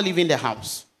morning before leaving the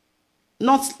house.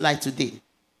 Not like today.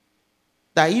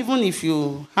 That even if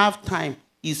you have time,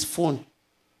 it's phone.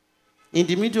 In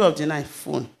the middle of the night,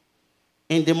 phone.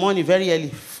 In the morning, very early,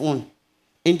 phone.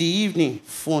 In the evening,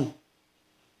 phone.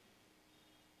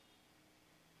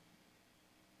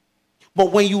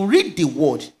 But when you read the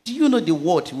word, do you know the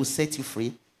word will set you free?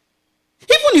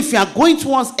 Even if you are going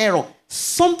towards error,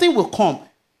 something will come.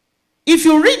 If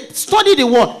you study the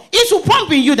word, it will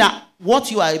prompt in you that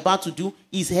what you are about to do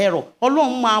is error.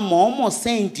 Almost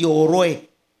saying the oroe,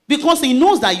 because He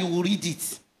knows that you will read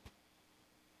it.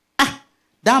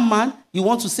 That man you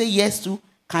want to say yes to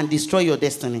can destroy your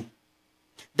destiny.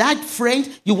 That friend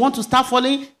you want to start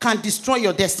following can destroy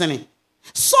your destiny.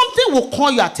 Something will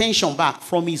call your attention back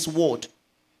from His word.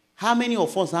 How many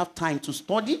of us have time to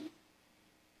study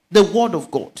the word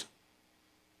of God?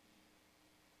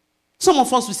 Some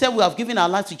of us, we say we have given our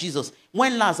life to Jesus.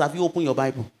 When last have you opened your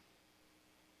Bible?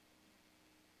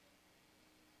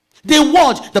 The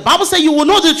word, the Bible says you will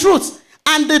know the truth,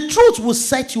 and the truth will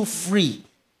set you free.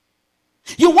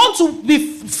 You want to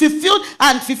be fulfilled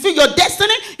and fulfill your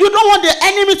destiny. You don't want the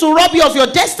enemy to rob you of your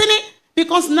destiny.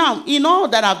 Because now, in all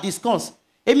that I've discussed,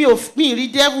 because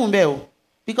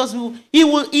he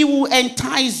will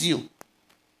entice you.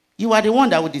 You are the one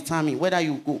that will determine whether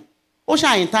you go.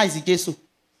 Osha entice Jesus.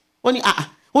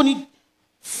 Only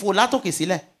folato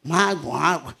kesile.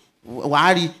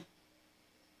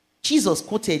 Jesus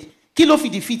quoted, "Kilo fi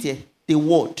defeated the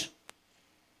word."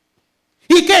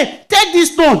 He came, take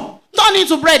this stone, turn it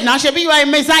into bread. Now, Shebi, you are a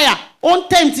Messiah. On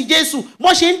tempt Jesus.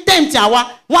 What she tempt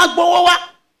awa?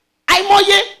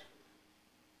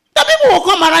 The people will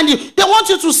come around you. They want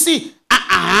you to see.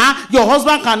 Your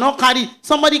husband cannot carry.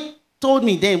 Somebody told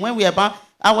me then when we were about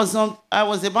I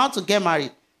was about to get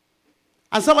married.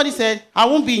 And somebody said, I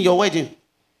won't be in your wedding.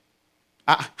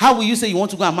 How will you say you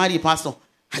want to go and marry a pastor?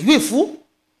 Are you a fool?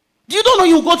 Do you don't know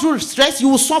you will go through stress? You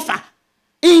will suffer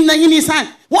in his hand.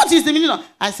 What is the meaning of?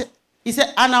 He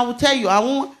said, and I will tell you, I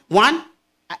won't. One,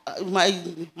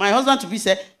 my husband to be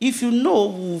said, if you know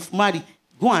we'll marry,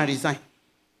 go and resign.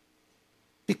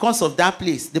 Because of that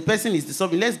place, the person is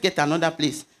disturbing. Let's get another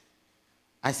place.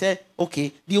 I said,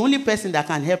 okay, the only person that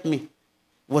can help me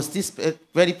was this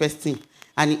very person.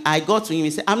 And I got to him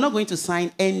and said, I'm not going to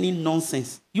sign any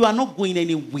nonsense. You are not going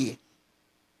anywhere.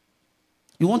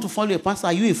 You want to follow a pastor?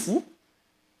 Are you a fool?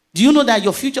 Do you know that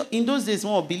your future, in those days,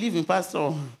 one believe in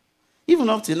pastor. Even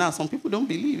up to now, some people don't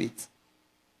believe it.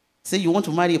 Say you want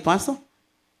to marry a pastor?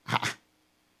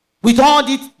 With all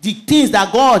the things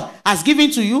that God has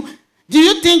given to you, do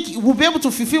you think you will be able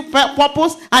to fulfill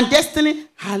purpose and destiny?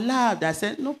 I laughed. I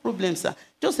said, no problem, sir.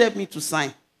 Just help me to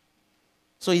sign.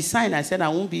 So he signed. I said, I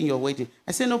won't be in your wedding.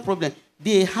 I said, no problem.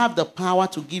 They have the power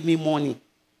to give me money.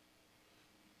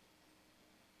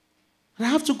 And I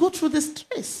have to go through the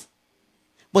stress.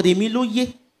 But by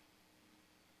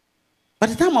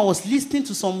the time I was listening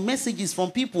to some messages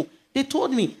from people, they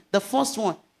told me the first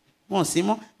one,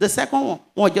 the second one,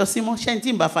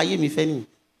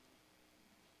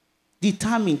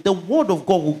 determined. The word of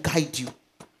God will guide you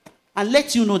and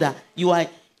let you know that you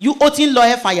otin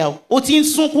lawyer fire, otin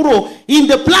sunkuro in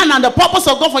the plan and the purpose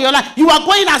of God for your life. You are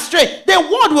going astray. The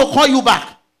word will call you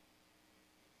back.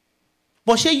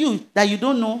 But say you that you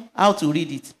don't know how to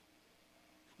read it,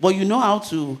 but you know how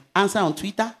to answer on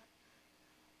Twitter,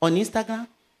 on Instagram,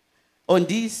 on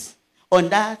this, on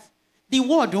that. The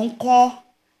word don't call.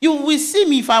 You will see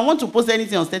me if I want to post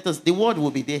anything on status. The word will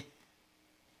be there.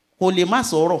 Holema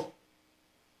Soro.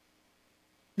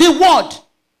 The word.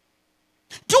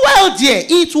 Dwell there.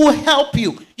 It will help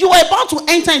you. You are about to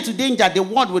enter into danger. The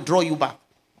word will draw you back.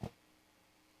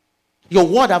 Your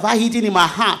word have I hidden in my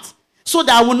heart so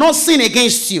that I will not sin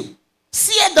against you.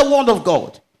 Sear the word of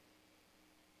God.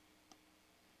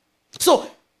 So,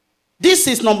 this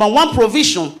is number one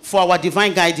provision for our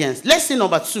divine guidance. Lesson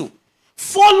number two.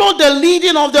 Follow the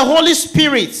leading of the Holy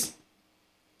Spirit.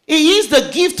 He is the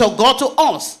gift of God to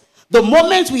us. The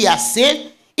moment we are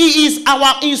saved, He is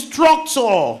our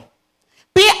instructor.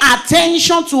 Pay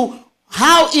attention to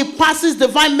how He passes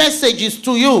divine messages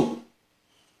to you.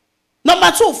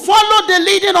 Number two, follow the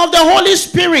leading of the Holy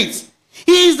Spirit.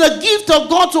 He is the gift of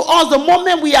God to us the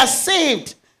moment we are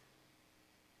saved.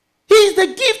 He is the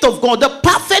gift of God, the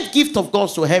perfect gift of God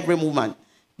to every human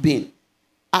being.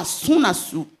 As soon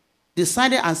as you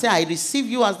decided and say, I receive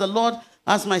you as the Lord,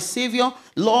 as my Savior,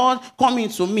 Lord, come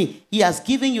into me. He has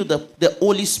given you the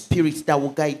Holy Spirit that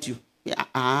will guide you.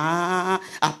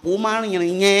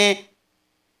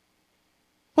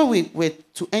 When we were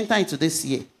to enter into this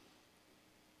year,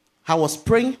 I was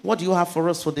praying, what do you have for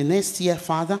us for the next year,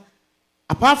 Father?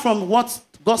 Apart from what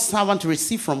God's servant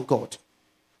received from God,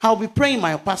 I'll be praying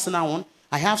my personal one.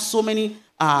 I have so many,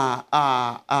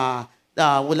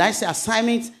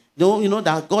 assignments,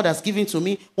 that God has given to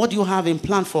me. What do you have in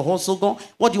plan for us, oh God?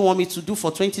 What do you want me to do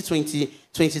for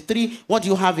 2023? What do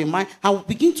you have in mind? I will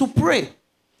begin to pray.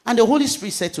 And the Holy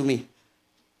Spirit said to me,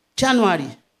 January,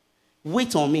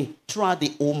 wait on me throughout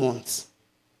the whole months.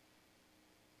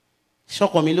 Who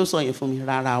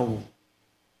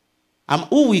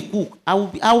will cook? I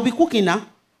will be cooking now.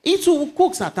 It will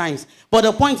cook at times. But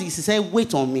the point is, he said,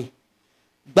 wait on me.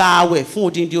 I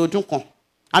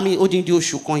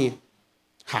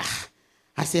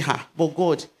say, but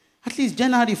God, at least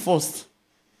January 1st.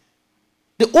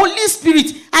 The Holy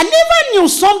Spirit, I never knew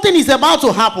something is about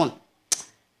to happen.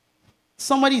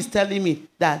 Somebody is telling me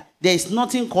that there is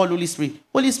nothing called Holy Spirit.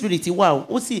 Holy Spirit, wow.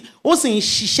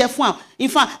 In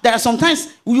fact, there are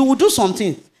sometimes you will do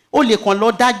something. The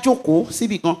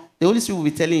Holy Spirit will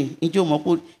be telling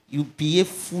you, you behave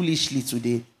foolishly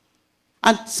today.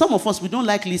 And some of us, we don't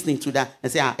like listening to that.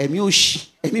 And say, emi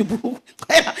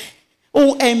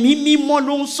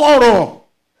mo sorrow.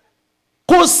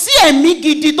 Kò sí ẹ̀mí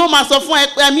gidi tó máa sọ fún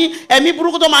ẹ̀mí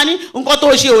burúkú tó máa ní nǹkan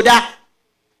tó ṣe ò dáa.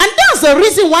 And that's the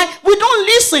reason why we don't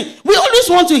listen. We always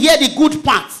want to hear the good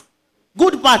part.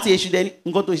 Good part èṣù dẹni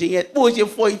nǹkan tó ṣe yẹn bó ṣe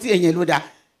fọ etí ẹ̀yẹn ló dáa.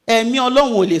 Ẹ̀mí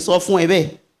Ọlọ́run ò lè sọ fún ẹ bẹ́ẹ̀.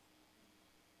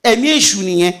 Ẹ̀mí èṣù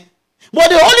nìyẹn. But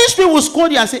the Holy Spirit will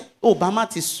scold you and say, oh, Bama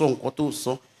ti sọ nǹkan tó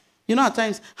sọ. You know, at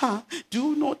times,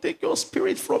 do not take your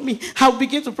spirit from me. I'll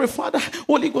begin to pray, Father,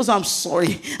 Holy Ghost, I'm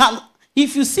sorry. And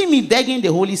if you see me begging the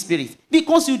Holy Spirit,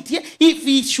 because you dare, if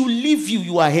He should leave you,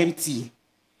 you are empty.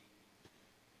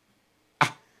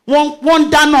 That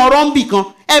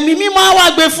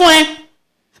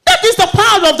is the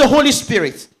power of the Holy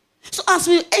Spirit. So as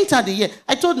we enter the year,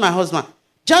 I told my husband,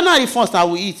 January 1st I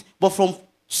will eat, but from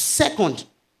 2nd,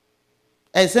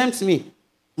 exempt me.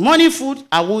 Morning food,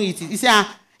 I won't eat it. He said,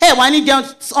 hey, when you get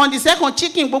on the 2nd,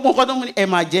 chicken,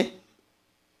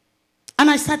 and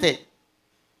I started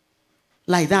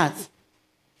like that.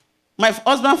 My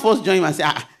husband first joined him and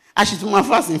said, I should do my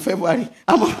fast in February.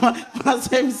 I'm a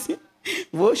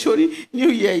New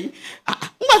Year.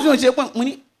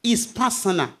 It's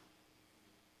personal.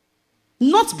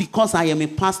 Not because I am a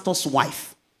pastor's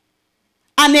wife.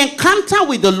 An encounter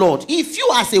with the Lord. If you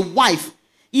as a wife,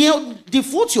 you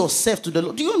devote yourself to the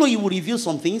Lord, do you know He will reveal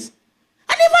some things?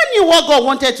 I never knew what God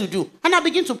wanted to do. And I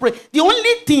began to pray. The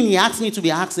only thing He asked me to be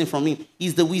asking from Him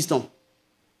is the wisdom.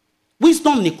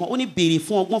 Wisdom only be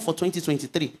for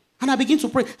 2023. And I begin to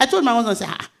pray. I told my husband, I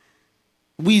said,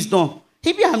 wisdom.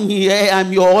 Maybe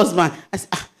I'm your husband. I said,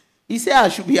 he said I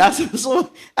should be asking.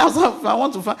 So I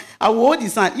want to fast. I will hold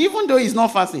his hand. Even though he's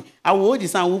not fasting, I will hold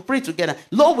his hand. We'll pray together.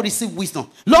 Lord will receive wisdom.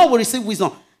 Lord will receive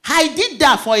wisdom. I did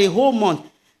that for a whole month.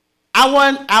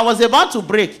 I was about to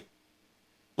break.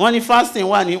 Only fasting,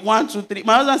 1, 2, 3.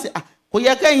 My husband said, I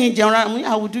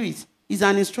will do it. It's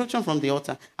an instruction from the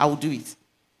altar. I will do it.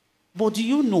 But do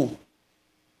you know,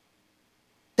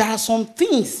 there are some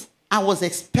things I was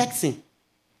expecting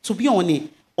to be on a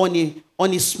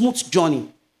smooth journey.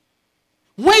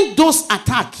 When those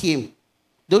attacks came,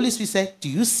 the Holy Spirit said, do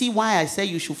you see why I said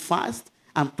you should fast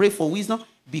and pray for wisdom?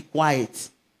 Be quiet.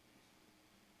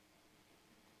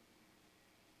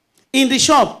 In the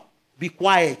shop, be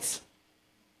quiet.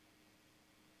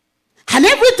 And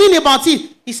everything about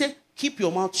it, He said, keep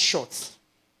your mouth shut.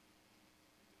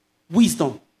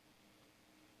 Wisdom.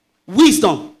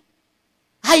 Wisdom.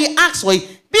 I asked for it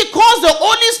because the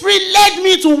Holy Spirit led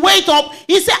me to wait up.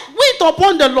 He said, wait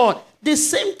upon the Lord. The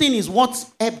same thing is what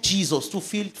helped Jesus to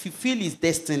fulfill His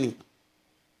destiny.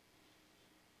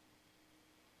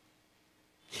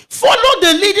 Follow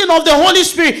the leading of the Holy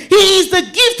Spirit. He is the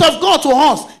gift of God to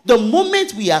us. The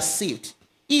moment we are saved,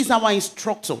 He is our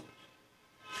instructor.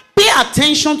 Pay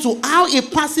attention to how He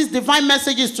passes divine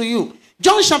messages to you.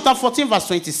 John chapter 14 verse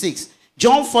 26.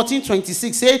 John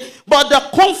 14:26 says, but the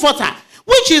Comforter,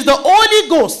 which is the Holy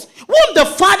Ghost, whom the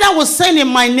Father will send in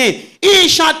my name, He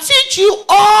shall teach you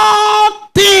all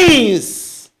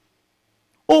things.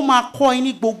 I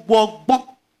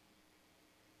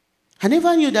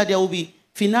never knew that there will be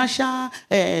financial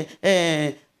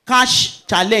cash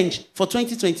challenge for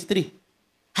 2023.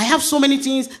 I have so many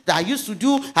things that I used to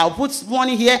do. I'll put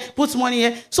money here, put money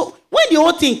here. So when the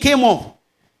whole thing came up,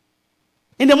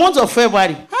 in the month of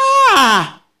February,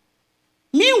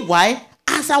 meanwhile,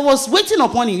 as I was waiting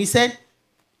upon Him, He said,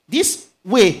 this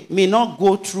way may not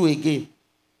go through again.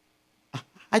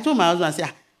 I told my husband, I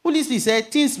said, Holy Spirit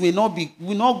said things will not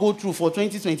go through for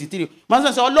 2023. My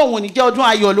husband said, oh, when you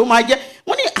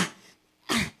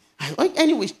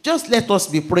anyways, just let us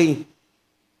be praying.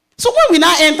 So when we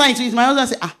now enter into it, my husband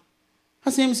said,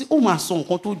 I said, oh, my son,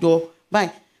 come to door.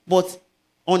 Bye. But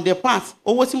on the path,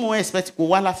 what you expect to go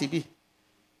be?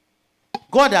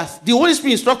 God has, the Holy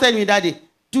Spirit instructed me that day,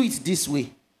 do it this way.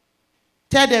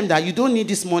 Tell them that you don't need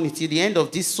this money till the end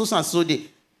of this so and so day.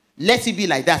 Let it be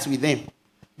like that with them.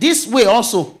 This way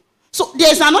also. So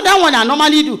there's another one I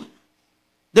normally do.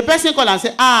 The person called and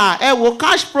said,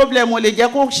 cash problem.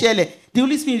 The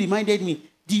Holy Spirit reminded me,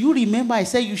 do you remember I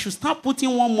said you should start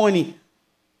putting one money?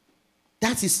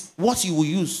 That is what you will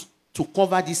use to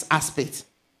cover this aspect.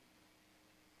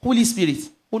 Holy Spirit.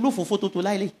 I'm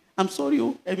sorry.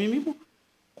 You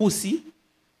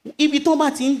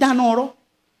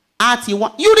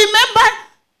remember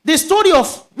the story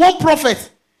of one prophet?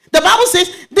 The Bible says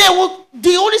the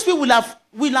Holy Spirit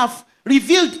will have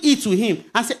revealed it to him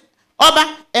and said,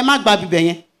 Oba,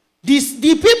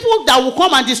 the people that will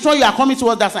come and destroy you are coming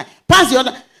towards that side. Pass the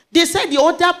other. They said the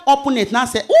other opponent now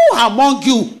said, who among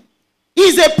you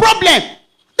is a problem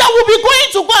that will be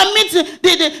going to go and meet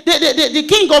the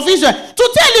king of Israel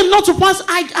to tell him not to pass?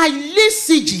 I lay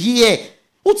siege here.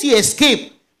 Would he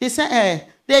escape? They said,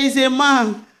 there is a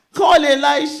man called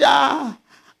Elisha.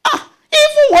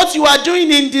 Even what you are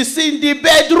doing in the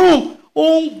bedroom,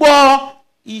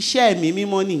 he share me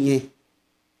money.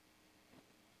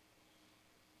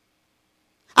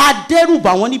 And he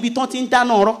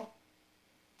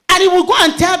will go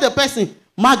and tell the person,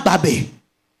 Magbabe,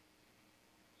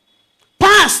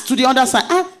 pass to the other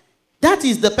side. That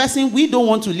is the person we don't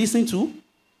want to listen to.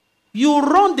 You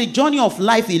run the journey of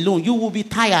life alone, you will be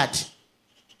tired.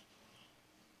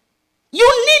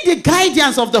 You need the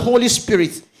guidance of the Holy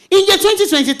Spirit. In year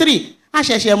 2023,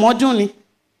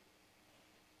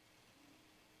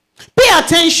 pay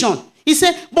attention. He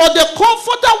said, but the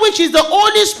Comforter, which is the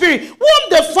Holy Spirit, whom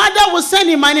the Father will send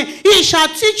in my name, he shall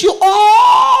teach you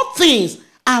all things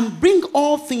and bring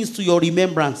all things to your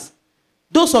remembrance.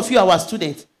 Those of you our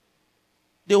students,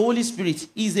 the Holy Spirit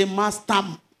is a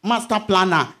master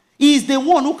planner. He is the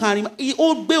one who can remember.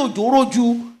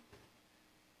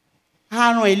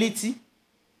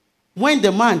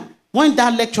 When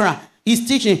that lecturer is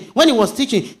teaching, when he was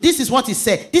teaching, this is what he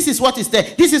said, this is what he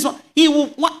said, this is what he will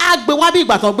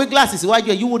glasses.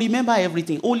 You will remember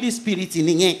everything. Holy Spirit in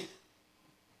the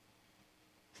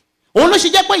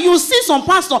you see some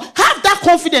pastor have that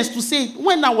confidence to say,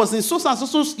 when I was in so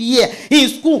year in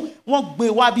school, that's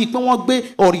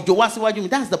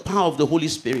the power of the Holy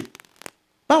Spirit.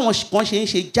 But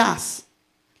jazz,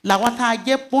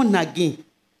 born again,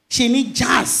 she need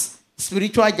jazz,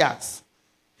 spiritual jazz,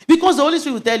 because the Holy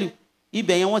Spirit will tell you, he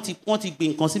will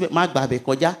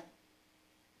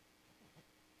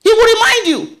remind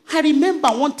you. I remember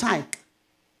one time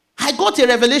I got a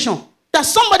revelation that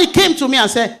somebody came to me and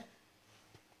said,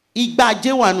 in that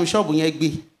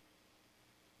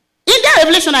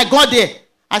revelation I got there,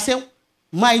 I said,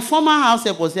 my former house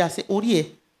was there. I said,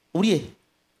 Orie,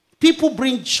 people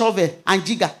bring shovel and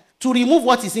jigger to remove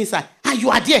what is inside, and you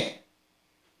are there.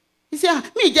 He said,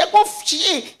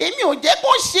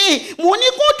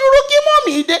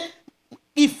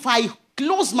 if I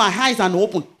close my eyes and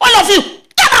open, all of you,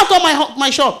 get out of my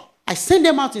shop. I send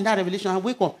them out in that revelation. I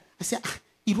wake up. I say,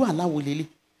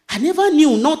 I never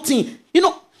knew nothing. You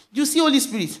know, you see Holy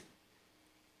Spirit.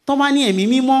 Oh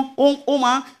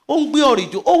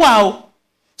wow.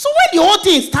 So when the whole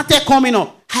thing started coming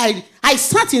up, I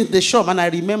sat in the shop and I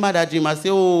remember that dream. I say,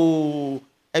 oh,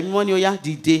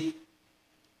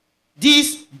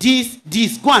 this,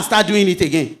 go and start doing it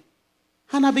again.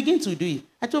 And I begin to do it.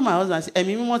 I told my husband, I said,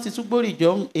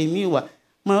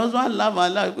 my husband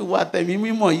laughed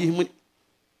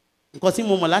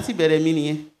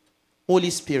Holy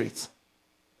Spirit.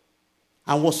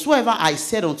 And whatsoever I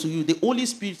said unto you, the Holy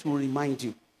Spirit will remind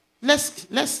you.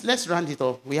 Let's round it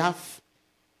up. We have,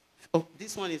 oh,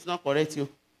 this one is not correct.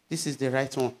 This is the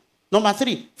right one. Number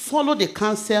 3, follow the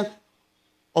counsel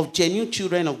of genuine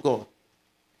children of God.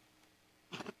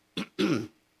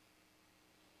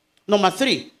 Number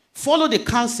 3, follow the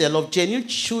counsel of genuine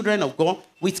children of God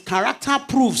with character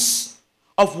proofs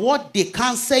of what they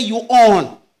counsel you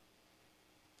on.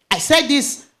 I said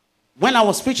this when I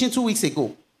was preaching 2 weeks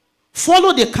ago.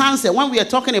 Follow the counsel when we are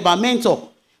talking about mentor.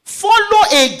 Follow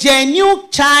a genuine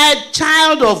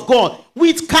child of God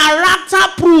with character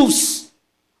proofs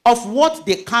of what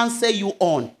they counsel you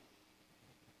on.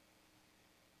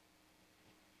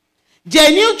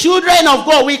 Genuine children of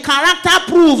God with character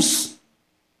proofs.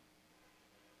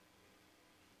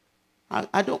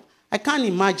 I can't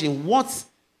imagine what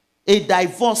a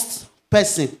divorced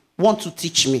person wants to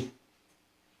teach me.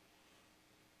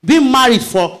 Being married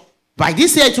for, by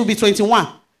this year it will be 21.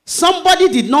 Somebody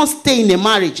did not stay in a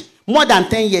marriage more than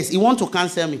 10 years. He wants to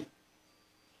cancel me.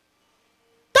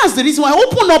 That's the reason why.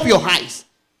 Open up your eyes.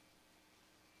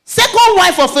 Second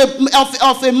wife of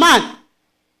a man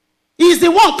is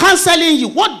the one canceling you.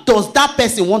 What does that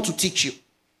person want to teach you?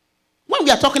 When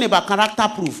we are talking about character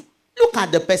proof, look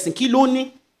at the person.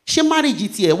 Kiloni, she marriage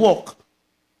it here work.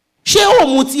 She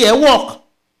omuti here work.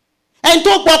 And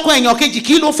don't walk when your keji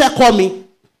kilo fe call me.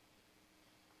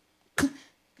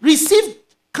 Receive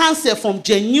counsel from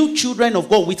genuine children of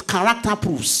God with character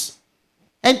proofs.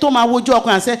 And to my wojo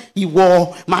and say, he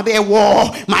war, my be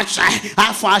war, my try,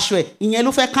 I fashwe. In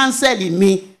yellow fe counseling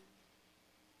me.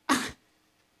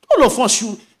 All of us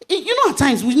should, you know, at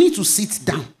times we need to sit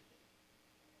down.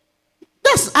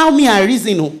 That's how me I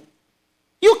reason.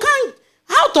 You can't,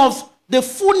 out of the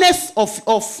fullness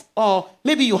of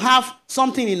maybe you have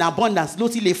something in abundance.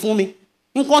 Loti le fún mi.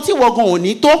 Nǹkan tí wo gan ò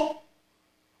ní tó.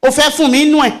 Ó fẹ́ fún mi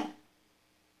nínú ẹ̀.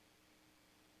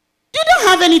 You don't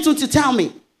have anything to tell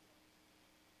me.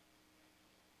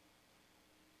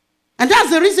 And that's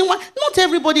the reason why not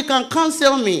everybody can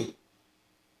counsel me.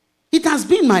 It has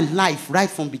been my life right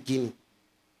from beginning.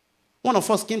 One of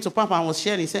us came to Papa and was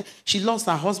sharing. He said she lost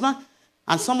her husband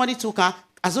and somebody took her.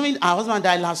 Assuming her husband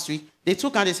died last week, they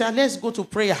took her and they said, let's go to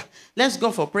prayer. Let's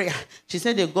go for prayer. She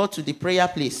said they go to the prayer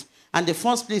place. And the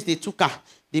first place they took her,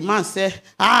 the man said,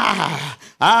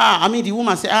 the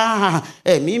woman said,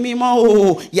 me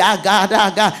mo, ya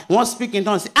God. One speaking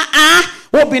tongue said,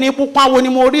 obìnrin pupa wo ni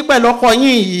mo rí pẹ̀lú ọkọ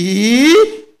yín yìí.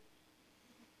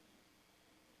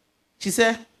 She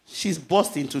said, she's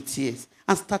burst into tears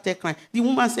and started crying. The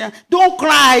woman said, don't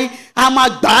cry. I'm a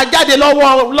gbàjáde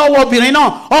lọ́wọ́ obìnrin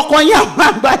náà. Ọkọ yín I'm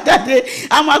a gbàjáde.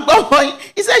 I'm a gbọ́.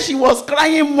 He said she was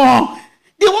crying more.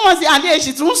 The woman said, and then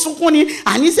she tún sunkún ni,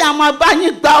 and he said, I'm a bá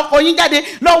yín gba ọkọ yín jáde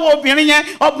lọ́wọ́ obìnrin yẹn,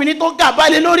 obìnrin tó ga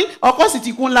balẹ̀ lórí, ọkọ sì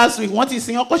ti kún last week, wọ́n ti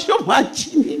sin ọkọ ṣé ó máa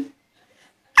jí ni.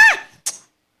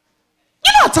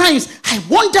 You know, at times, I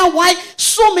wonder why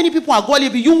so many people are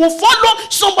gullible. You will follow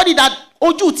somebody that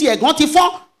ojú ti ẹ̀gán ti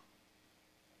fọ́.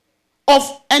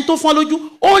 Of ẹni tó fọ́ lójú,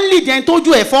 only the ẹni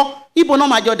tójú ẹ̀ fọ́, ibo náà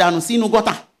máa jọ dànù sínú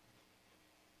gọ́tà.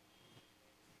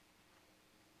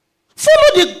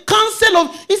 Follow the counsel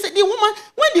of, he said, the woman,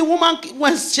 when the woman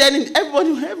was sharing,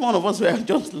 every one of us were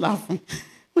just laughing.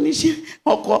 When she,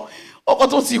 ọkọ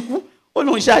tó ti kú, ó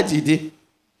lóun ṣáà dìde.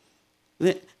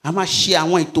 A máa ṣe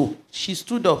àwọn ètò. She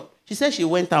stood up. She said she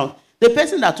went out. The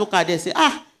person that took her there said,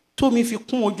 told me if you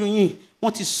come ojú yín,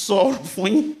 wọ́n ti sọ fún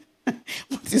yín.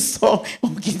 Wọ́n ti sọ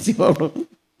ògidì ọ̀rọ̀.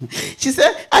 She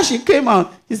said, as she came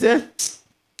out, she said,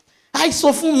 I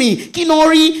sọ fún mi, kí ló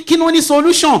ní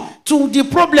solution to the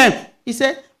problem. He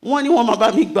said, wọ́n ní wọ́n máa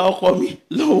bá mi gba ọkọ mi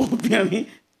lọ́wọ́ obìnrin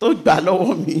tó gbà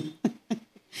lọ́wọ́ mi.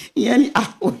 Ìyẹn ni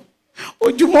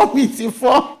ojúmọ́ mi ti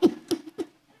fọ́.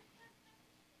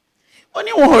 Wọ́n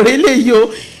ní wọ́n rè lè yìí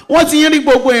o. Wọ́n ti rí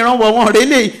gbogbo ìrànwọ́ wọ́n rè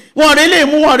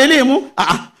lè mú.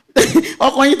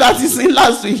 Ọkọ yín ta ti sin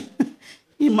last week.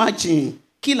 Imagine,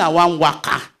 kí la wa ń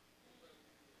waka.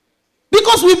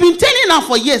 Because we've been telling her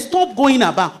for years, stop going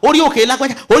about. Orí òkè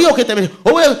lágbájá, orí òkè tẹ̀mẹ̀.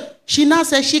 She now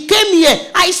said, she came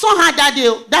here. I saw her that day.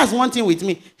 That's one thing with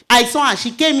me. I saw her.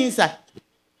 She came inside.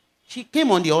 She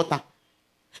came on the altar.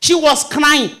 She was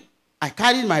crying. I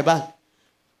carried my bag.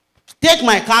 Take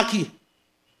my car key.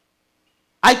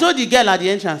 I told the girl at the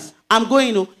entrance, I'm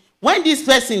going. When this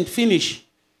person finish,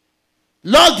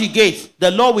 lock the gate.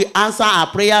 The Lord will answer our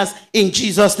prayers in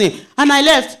Jesus' name. And I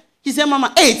left. She said,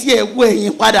 Mama, what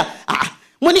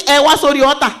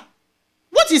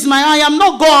is my I am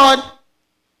not God.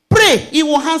 Pray, he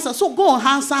will answer. So go and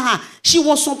answer her. She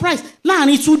was surprised. Now,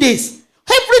 in 2 days,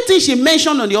 everything she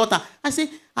mentioned on the altar, I said,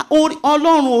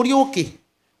 Ọlọ́run orí òkè,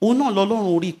 òun náà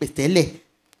lọ́lọ́run orí pẹ̀tẹ́lẹ̀.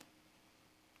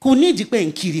 Kò ní ìdí pé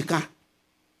ń kiri ká.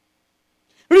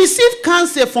 Receive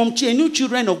counsel from new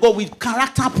children of God with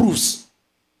character proofs.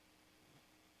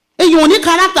 And you need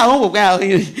character.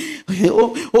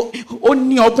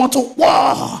 Only ọgbọ́n tó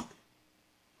pọ̀.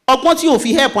 Ọgbọ́n tí ò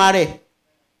fi help ààrẹ.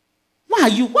 Why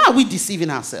are we deceiving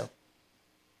ourselves?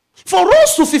 For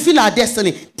us to fulfill our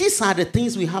destiny, these are the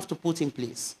things we have to put in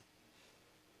place.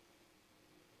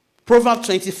 Proverbs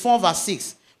 24 verse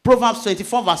 6. Proverbs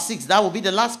 24 verse 6. That will be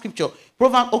the last scripture.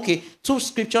 Two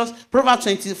scriptures. Proverbs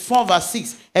 24 verse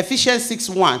 6. Ephesians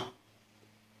 6:1.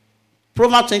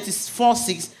 Proverbs 24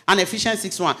 6 and Ephesians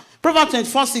 6:1. Proverbs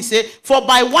 24 6 says, for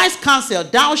by wise counsel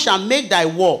thou shalt make thy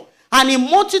war, and in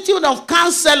multitude of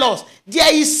counselors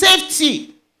there is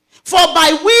safety. For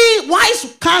by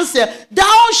wise counsel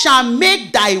thou shalt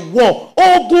make thy war.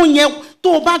 Ogun yẹn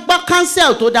tó bá gbá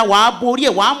counsel tó dá wàá borí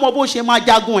ẹ̀, wàá mọ bó ṣe máa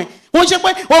jagun ẹ̀. Wọ́n ṣe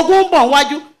pé ogun ń bọ̀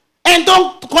wájú. And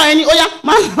don't call any oya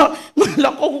máa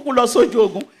lọ kó kúkú lọ sójú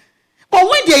ogun. But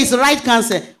when there is right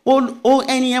counsel,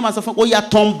 any yẹn máa sọ fún oya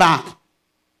turn back.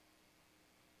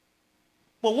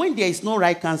 But when there is no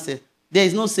right counsel, there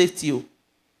is no safety.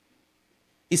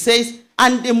 It says,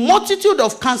 and the multitude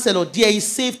of counselors, there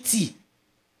is safety.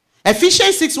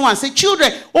 Ephesians 6:1 says,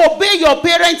 children, obey your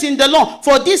parents in the Lord,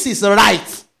 for this is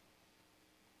right.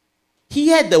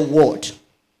 Hear the word.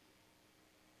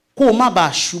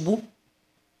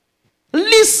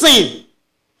 Listen,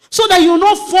 so that you will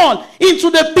not fall into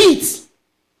the pit.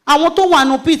 Àwọn tó wà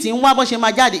nínú pit ń wá bó ṣe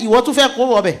máa jáde, ìwọ tún fẹ́ kó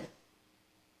wọbẹ̀.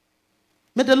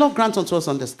 May the Lord grant unto us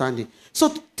understanding.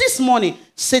 So this morning,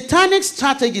 satanic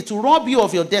strategy to rob you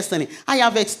of your destiny, I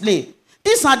have explained.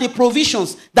 These are the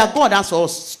provisions that God has for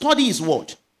us. Study his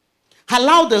word.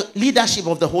 Allow the leadership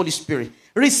of the Holy Spirit.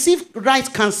 Receive right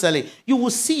counseling. You will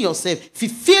see yourself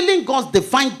fulfilling God's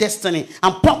divine destiny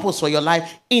and purpose for your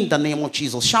life in the name of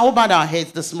Jesus. Shall we bow our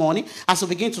heads this morning as we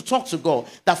begin to talk to God?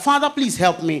 That Father, please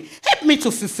help me. Help me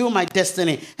to fulfill my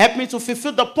destiny. Help me to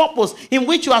fulfill the purpose in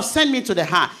which you have sent me to the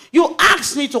heart. You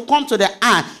asked me to come to the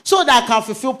heart so that I can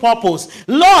fulfill purpose.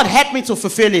 Lord, help me to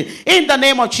fulfill it in the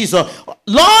name of Jesus.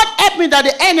 Lord, help me that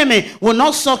the enemy will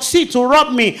not succeed to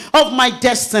rob me of my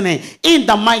destiny in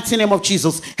the mighty name of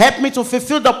Jesus. Help me to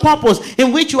fulfill the purpose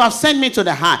in which you have sent me to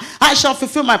the heart. I shall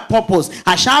fulfill my purpose.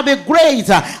 I shall be great.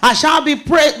 I shall be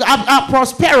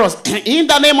prosperous in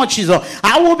the name of Jesus.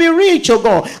 I will be rich, oh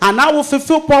God, and I will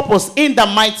fulfill purpose in the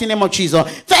mighty name of Jesus.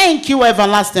 Thank you,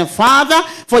 everlasting Father,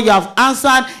 for you have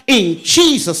answered. In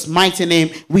Jesus' mighty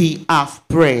name we have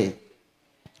prayed.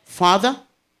 Father,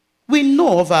 we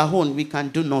know of our own we can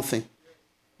do nothing.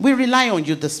 We rely on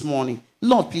you this morning.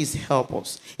 Lord, please help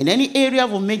us. In any area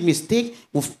we've made mistake,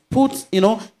 we've put,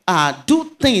 do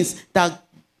things that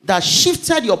that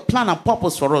shifted your plan and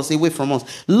purpose for us away from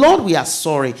us. Lord, we are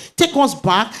sorry. Take us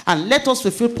back and let us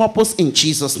fulfill purpose in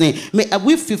Jesus' name. May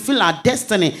we fulfill our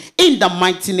destiny in the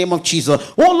mighty name of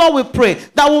Jesus. Oh Lord, we pray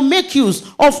that we'll make use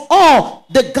of all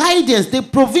the guidance, the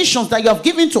provisions that you have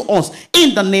given to us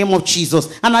in the name of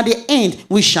Jesus. And at the end,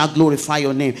 we shall glorify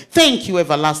your name. Thank you,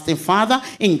 everlasting Father.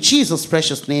 In Jesus'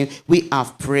 precious name, we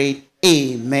have prayed.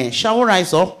 Amen. Shall we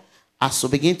rise up as we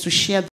begin to share